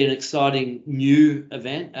it'll be an exciting new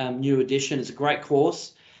event, new addition. It's a great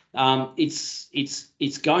course.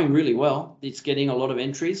 It's going really well. It's getting a lot of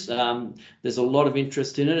entries. There's a lot of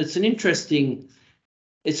interest in it. It's an interesting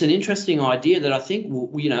idea that I think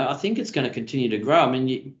I think it's going to continue to grow. I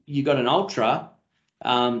mean, you got an ultra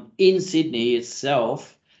in Sydney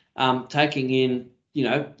itself, taking in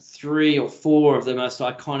 3 or 4 of the most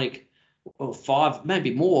iconic, or 5,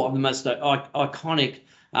 maybe more of the most iconic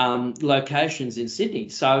locations in Sydney.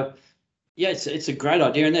 So, yeah, it's a great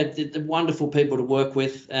idea, and they're wonderful people to work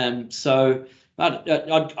with. So,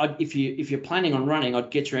 if you're planning on running, I'd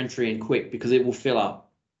get your entry in quick because it will fill up.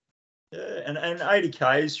 Yeah, and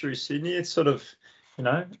 80Ks through Sydney, it's sort of,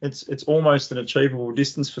 it's almost an achievable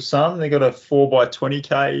distance for some. They got a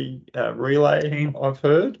 4x20K relay, I've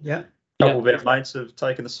heard. Yeah. A couple of our mates have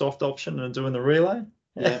taken the soft option and are doing the relay.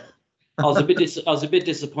 Yeah. I was a bit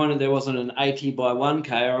disappointed there wasn't an 80 by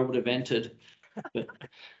 1K. I would have entered. But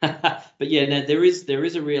yeah, no, there is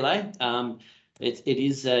a relay. It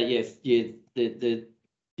is the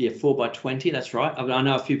 4x20. That's right. I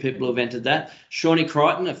know a few people who have entered that. Shawnee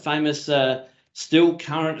Crichton, a famous still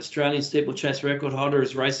current Australian steeplechase record holder,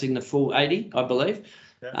 is racing the full 80, I believe.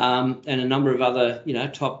 Yeah. And a number of other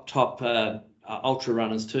top ultra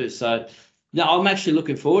runners too. So no, I'm actually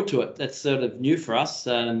looking forward to it. That's sort of new for us.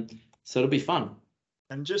 So it'll be fun.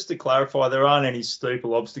 And just to clarify, there aren't any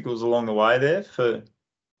steeple obstacles along the way there for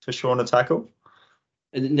Sean to tackle?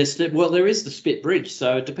 And there is the Spit Bridge,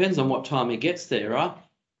 so it depends on what time he gets there, right?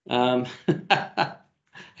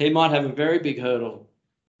 He might have a very big hurdle.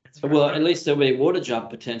 Well, at least there'll be a water jump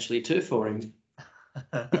potentially too for him.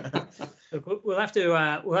 Look, we'll have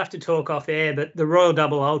to talk off air, but the Royal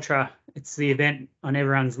Double Ultra, it's the event on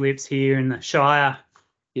everyone's lips here in the Shire.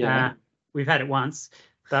 Yeah. We've had it once,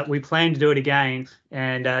 but we plan to do it again.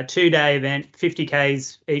 And 2-day event,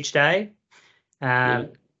 50Ks each day.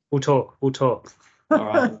 We'll talk. All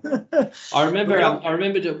right. I remember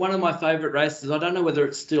one of my favourite races. I don't know whether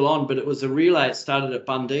it's still on, but it was a relay. It started at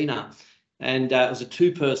Bundeena, and it was a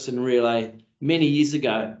 2-person relay many years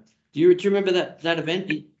ago. Do you remember that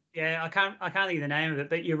event? Yeah, I can't think of the name of it,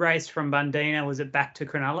 but you raced from Bundeena. Was it back to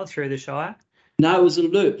Cronulla through the Shire? No, it was a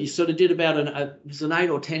loop. You sort of did about an 8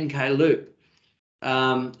 or 10K loop,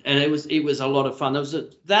 and it was a lot of fun.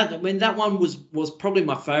 That one was probably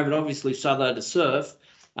my favourite. Obviously, Southo to Surf,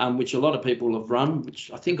 which a lot of people have run,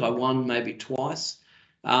 which I think I won maybe twice.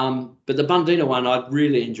 But the Bundeena one I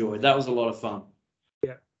really enjoyed. That was a lot of fun.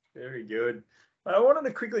 Yeah, very good. I wanted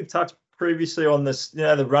to quickly touch previously on this,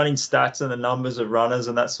 the running stats and the numbers of runners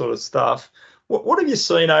and that sort of stuff. What have you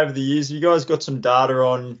seen over the years? You guys got some data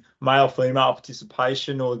on male, female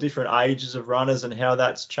participation or different ages of runners and how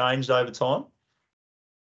that's changed over time?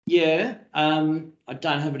 Yeah, I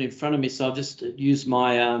don't have it in front of me, so I'll just use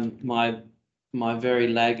my my very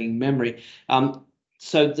lagging memory.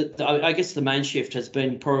 So I guess the main shift has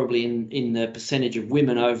been probably in the percentage of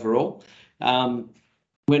women overall.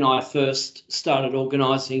 When I first started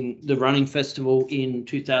organising the running festival in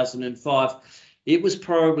 2005, it was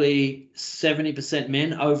probably 70%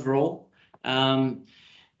 men overall. And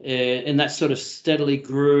that sort of steadily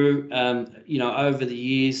grew, over the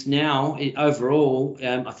years. Now, overall,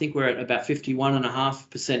 I think we're at about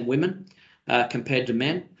 51.5% women compared to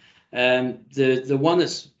men. The one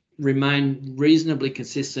that's remained reasonably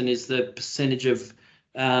consistent is the percentage of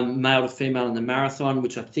male to female in the marathon,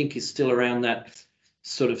 which I think is still around that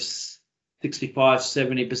sort of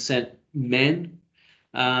 65-70% men.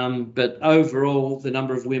 But overall, the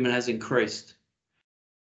number of women has increased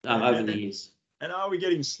over the years. And are we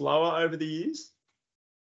getting slower over the years?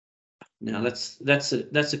 Now that's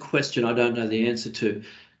a question I don't know the answer to.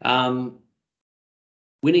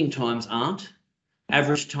 Winning times aren't.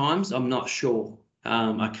 Average times, I'm not sure.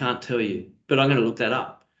 I can't tell you, but I'm going to look that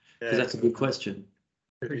up because that's a good question.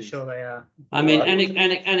 Pretty sure they are. I mean,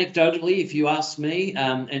 anecdotally, if you ask me,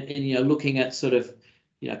 and looking at sort of,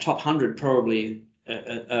 top 100 probably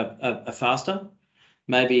are faster.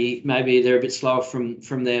 Maybe they're a bit slower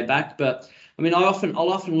from their back, but I mean, I'll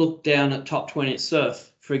often look down at top 20 at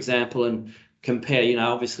surf, for example, and compare.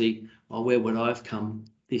 Obviously, where would I have come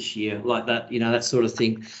this year, like that, that sort of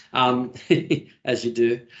thing, as you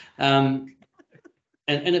do, and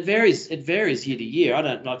it varies year to year. I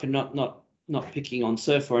don't like, I'm not picking on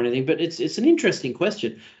surf or anything, but it's an interesting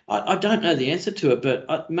question. I don't know the answer to it,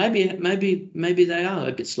 but maybe they are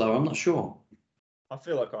a bit slower. I'm not sure. I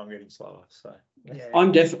feel like I'm getting slower, so Yeah.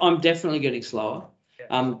 I'm definitely getting slower.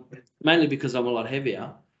 Yeah. Mainly because I'm a lot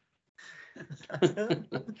heavier.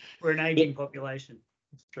 We're an aging population.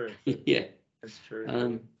 it's true. Yeah. It's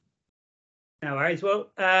true. No worries. Well,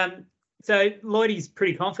 so Lloydie's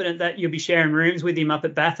pretty confident that you'll be sharing rooms with him up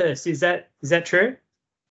at Bathurst. Is that true?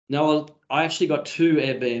 No, I actually got 2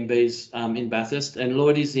 Airbnbs in Bathurst, and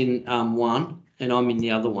Lloydie's in one, and I'm in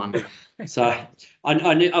the other one. So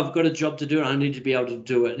I've got a job to do, and I need to be able to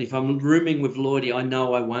do it. And if I'm rooming with Lloydie, I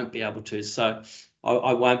know I won't be able to. So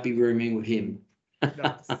I won't be rooming with him.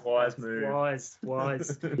 Wise move.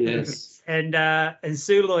 Wise. Yes. And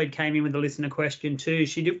Sue Lloyd came in with a listener question too.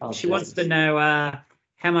 She wants to know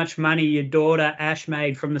how much money your daughter Ash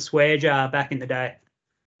made from the swear jar back in the day.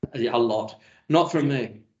 A lot. Not from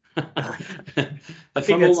me.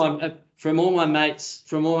 From all my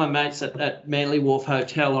mates at Manly Wharf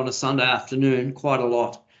Hotel on a Sunday afternoon, quite a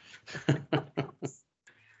lot.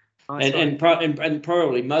 Nice and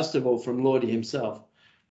probably most of all from Lloydie himself.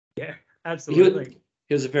 Yeah, absolutely.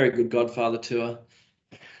 He was a very good godfather to her.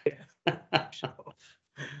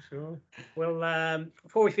 Sure. Well,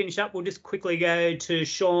 before we finish up, we'll just quickly go to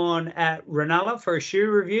Sean at Ranella for a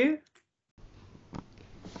shoe review.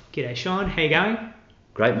 G'day, Sean. How you going?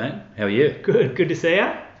 Great, mate. How are you? Good to see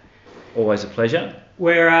you. Always a pleasure.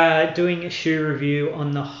 We're doing a shoe review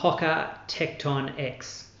on the Hoka Tecton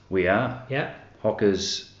X. We are. Yeah.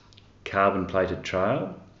 Hoka's carbon-plated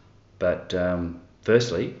trail. But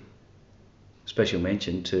firstly, special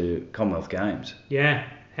mention to Commonwealth Games. Yeah.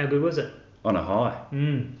 How good was it? On a high.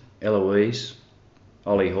 Mm. Eloise,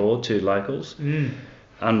 Ollie Hoare, 2 locals.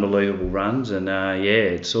 Unbelievable runs. And,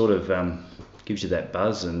 it sort of gives you that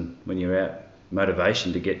buzz, and when you're out,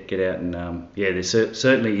 motivation to get out. And, there's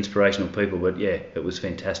certainly inspirational people, but, it was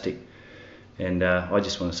fantastic. And I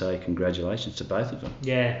just want to say congratulations to both of them.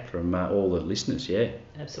 Yeah. From all the listeners, yeah.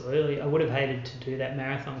 Absolutely. I would have hated to do that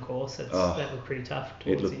marathon course. That looked pretty tough.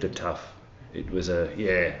 It looked tough. It was a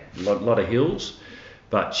lot of hills,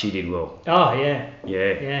 but she did well. Oh yeah.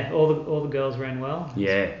 Yeah. Yeah. All the girls ran well.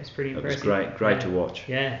 It was pretty impressive. It was great to watch.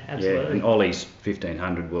 Yeah, absolutely. Yeah, and Ollie's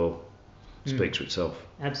 1500 well speaks for itself.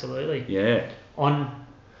 Absolutely. Yeah. On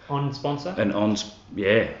sponsor. And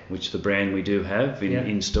which the brand we do have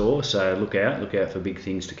in store. So look out for big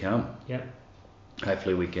things to come. Yeah.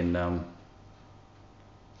 Hopefully we can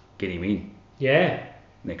get him in. Yeah.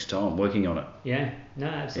 Next time, working on it. Yeah. No,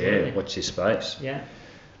 absolutely. Yeah. Watch this space. Yeah.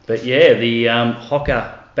 But the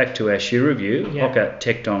Hoka. Back to our shoe review. Yeah. Hoka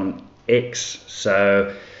Tecton X.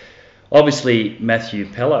 So obviously Matthew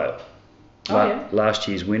Pello, last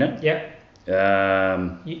year's winner. Yeah.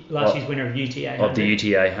 Last year's winner of UTA 100. Of the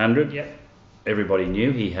UTA 100. Yep. Everybody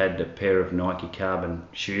knew he had a pair of Nike Carbon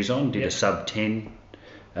shoes on, did a sub 10.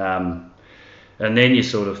 And then you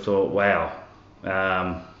sort of thought, wow,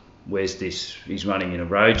 where's this? He's running in a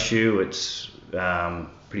road shoe. It's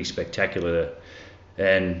pretty spectacular.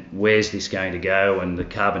 And where's this going to go? And the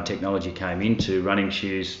carbon technology came into running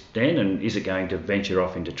shoes then, and is it going to venture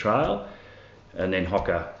off into trail? And then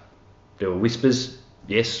Hoka, there were whispers,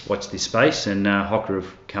 yes, watch this space, and Hoka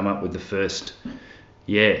have come up with the first,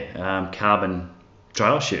 carbon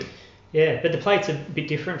trail shoe. Yeah, but the plate's a bit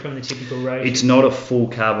different from the typical road. It's not a full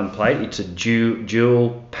carbon plate, it's a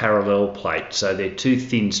dual parallel plate. So they're 2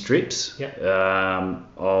 thin strips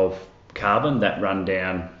of carbon that run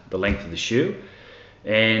down the length of the shoe.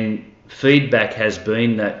 And feedback has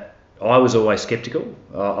been that I was always sceptical.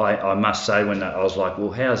 I must say, when I was like, well,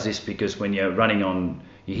 how's this? Because when you're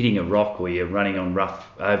hitting a rock, or you're running on rough,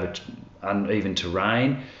 uneven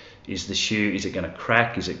terrain, is it going to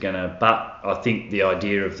crack? But I think the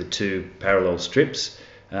idea of the 2 parallel strips,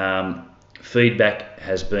 feedback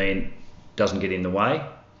has been, doesn't get in the way,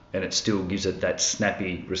 and it still gives it that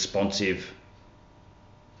snappy, responsive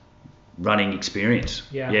running experience.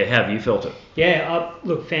 Yeah. How have you felt it? Yeah,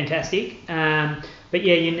 look, fantastic. But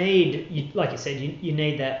yeah, like you said, you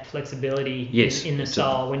need that flexibility Yes, in the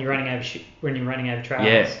sole when you're running over trails.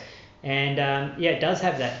 Yeah. And it does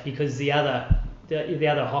have that, because the other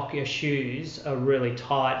Hoka shoes are really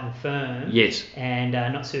tight and firm. Yes. And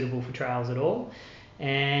not suitable for trails at all.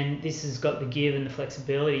 And this has got the give and the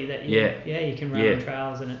flexibility that you can run on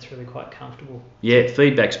trails, and it's really quite comfortable. Yeah,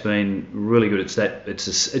 feedback's been really good.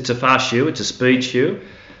 It's a fast shoe. It's a speed shoe.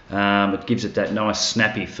 It gives it that nice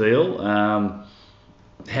snappy feel.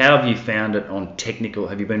 How have you found it on technical?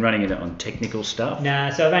 Have you been running it on technical stuff?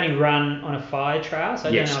 Nah, so I've only run on a fire trail, so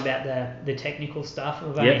I Yes. don't know about the technical stuff.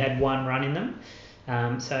 I've only had one run in them.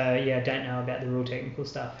 I don't know about the real technical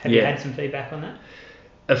stuff. Have you had some feedback on that?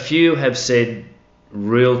 A few have said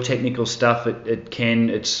real technical stuff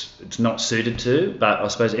it's not suited to, but I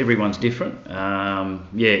suppose everyone's different.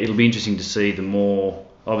 It'll be interesting to see the more.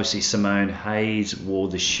 Obviously, Simone Hayes wore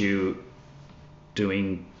the shoe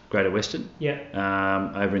doing Greater Western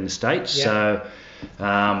over in the States. So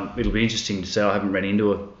it'll be interesting to see. I haven't ran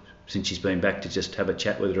into her since she's been back to just have a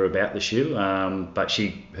chat with her about the shoe. But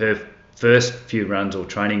her first few runs or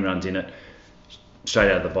training runs in it,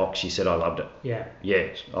 straight out of the box, she said, I loved it. Yeah,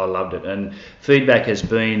 I loved it. And feedback has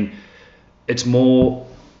been, it's more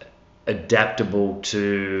adaptable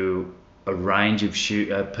to a range of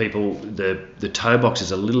people. The toe box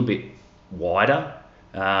is a little bit wider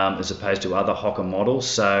as opposed to other Hoka models.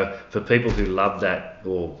 So for people who love that,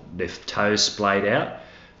 or their toes splayed out,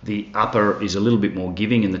 the upper is a little bit more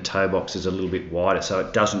giving and the toe box is a little bit wider, so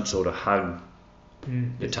it doesn't sort of hug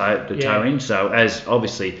the toe in. So as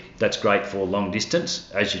obviously that's great for long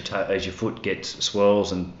distance, as your foot gets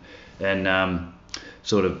swirls and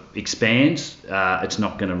sort of expands, it's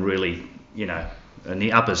not going to really, and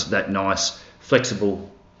the upper's that nice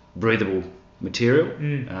flexible breathable material.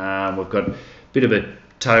 We've got a bit of a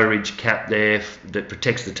toe ridge cap there that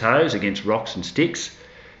protects the toes against rocks and sticks,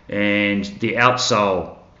 and the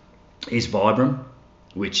outsole is Vibram,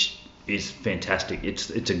 which is fantastic.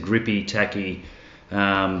 It's a grippy, tacky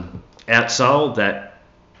outsole that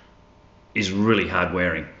is really hard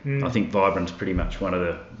wearing. I think Vibram's pretty much one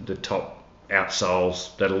of the top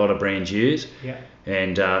outsoles that a lot of brands use.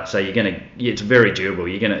 And so it's very durable.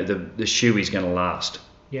 The shoe is gonna last.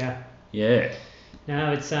 Yeah.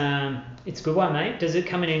 No, it's a good one, mate. Does it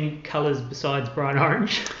come in any colours besides bright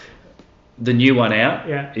orange? The new one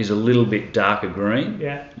out is a little bit darker green.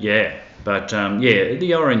 Yeah. But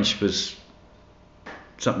the orange was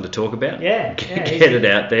something to talk about. Get it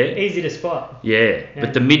out there. Easy to spot. Yeah.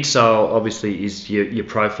 But the midsole obviously is your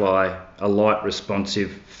ProFly, a light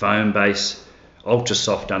responsive foam base, ultra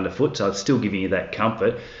soft underfoot, so it's still giving you that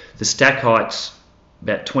comfort. The stack height's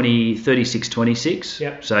about 36, 26.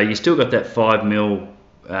 So you still got that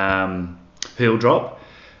 5mm heel drop.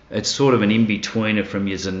 It's sort of an in-betweener from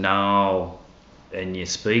your Zenal and your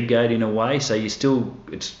Speedgoat in a way. So it's still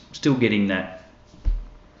getting that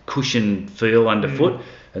cushion feel underfoot,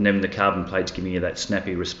 and then the carbon plate's giving you that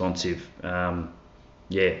snappy, responsive. So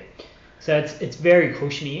it's very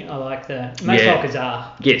cushiony. I like most Hokas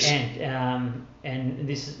are. Yes. And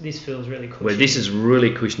this feels really cushiony. Well, this is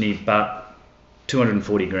really cushiony, but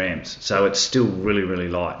 240 grams, so it's still really, really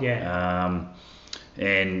light.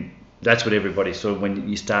 And that's what everybody sort of, when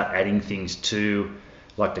you start adding things to,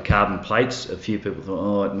 like the carbon plates, a few people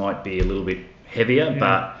thought, it might be a little bit heavier,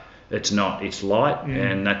 but it's not. It's light,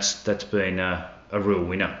 and that's been a real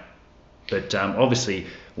winner. But obviously,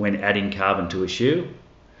 when adding carbon to a shoe,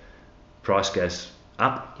 price goes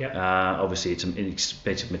up. Obviously, it's an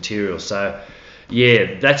inexpensive material, so.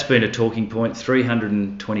 Yeah, that's been a talking point.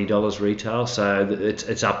 $320 retail, so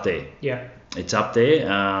it's up there. It's up there,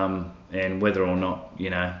 and whether or not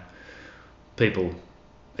people,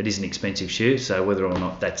 it is an expensive shoe, so whether or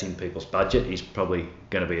not that's in people's budget is probably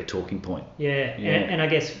going to be a talking point. And I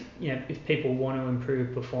guess if people want to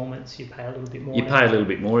improve performance, you pay a little bit more. You pay a little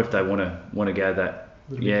bit more if they want to go that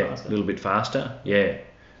little bit faster.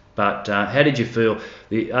 But how did you feel?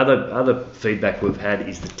 The other feedback we've had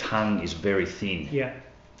is the tongue is very thin.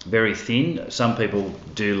 Very thin. Some people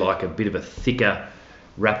do like a bit of a thicker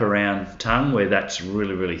wraparound tongue where that's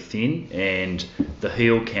really, really thin, and the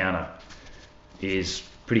heel counter is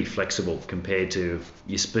pretty flexible compared to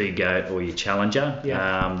your Speedgoat or your Challenger.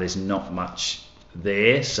 There's not much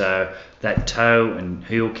there, so that toe and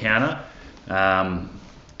heel counter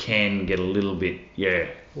can get a little bit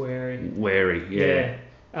wary.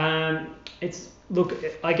 I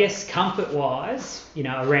guess comfort wise,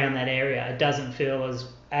 around that area, it doesn't feel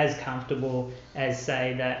as comfortable as,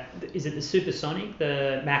 say, is it the Supersonic,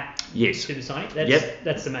 the Mac Supersonic?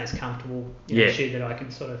 That's the most comfortable shoe that I can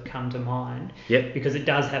sort of come to mind. Because it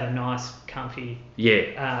does have a nice, comfy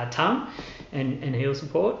tongue. and heel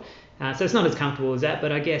support. So it's not as comfortable as that,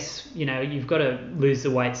 but I guess, you know, you've got to lose the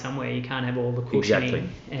weight somewhere. You can't have all the cushioning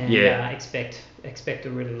and expect a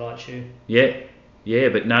really light shoe. Yeah,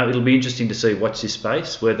 but no, it'll be interesting to see watch this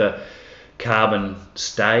space, whether Carbon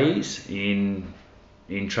stays in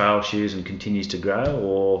trail shoes and continues to grow,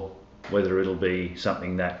 or whether it'll be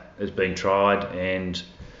something that has been tried and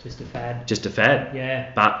just a fad.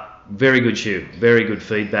 Yeah. But very good shoe, very good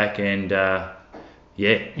feedback, and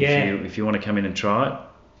if you want to come in and try it.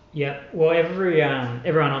 Yeah. Well,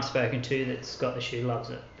 everyone I've spoken to that's got the shoe loves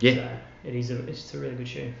it. Yeah. So it's a really good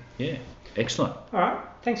shoe. Yeah. Excellent. All right.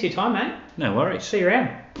 Thanks for your time, mate. No worries. See you around.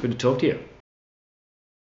 Good to talk to you.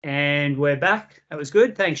 And we're back. That was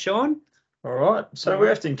good. Thanks, Sean. All right. So we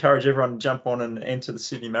have to encourage everyone to jump on and enter the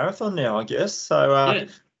Sydney Marathon now, I guess. So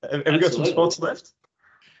have we got some spots left?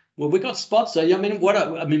 Well, we've got spots. So,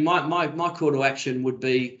 my call to action would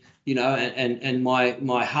be, you know, and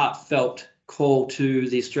my heartfelt call to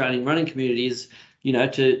the Australian running community is, you know,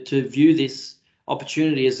 to view this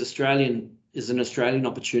opportunity as an Australian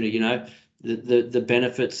opportunity. You know, the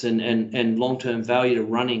benefits and long-term value to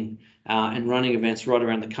running and running events right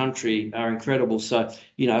around the country are incredible. So,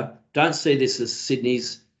 you know, don't see this as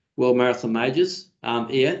Sydney's World Marathon Majors.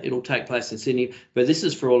 It'll take place in Sydney, but this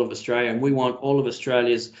is for all of Australia, and we want all of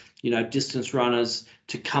Australia's, you know, distance runners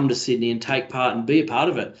to come to Sydney and take part and be a part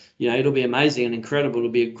of it. You know, it'll be amazing and incredible.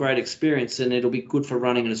 It'll be a great experience, and it'll be good for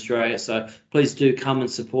running in Australia. So please do come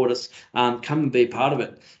and support us. Come and be a part of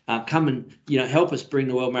it. Come and, you know, help us bring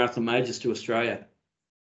the World Marathon Majors to Australia.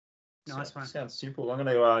 Nice one. Sounds simple. I'm going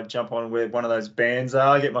to jump on where one of those bands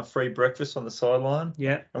are, get my free breakfast on the sideline,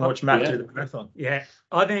 and watch Matt do the marathon. Yeah,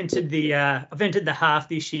 I've entered the half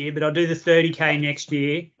this year, but I'll do the 30K next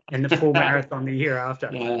year and the full marathon the year after.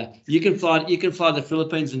 You can fly the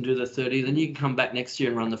Philippines and do the 30, then you can come back next year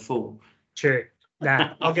and run the full. True.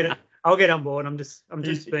 Nah, I'll get on board. I'm just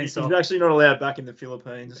being soft. He's actually not allowed back in the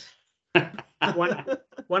Philippines.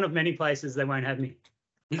 one of many places they won't have me.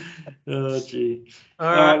 Oh, gee. All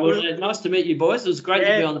right. Well, nice to meet you, boys. It was great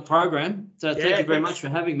to be on the program. So thank you very much for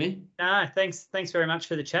having me. Thanks very much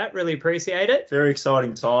for the chat. Really appreciate it. Very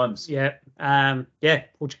exciting times. Yeah.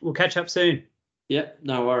 We'll catch up soon. Yep.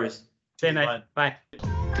 No worries. See you, mate. Bye.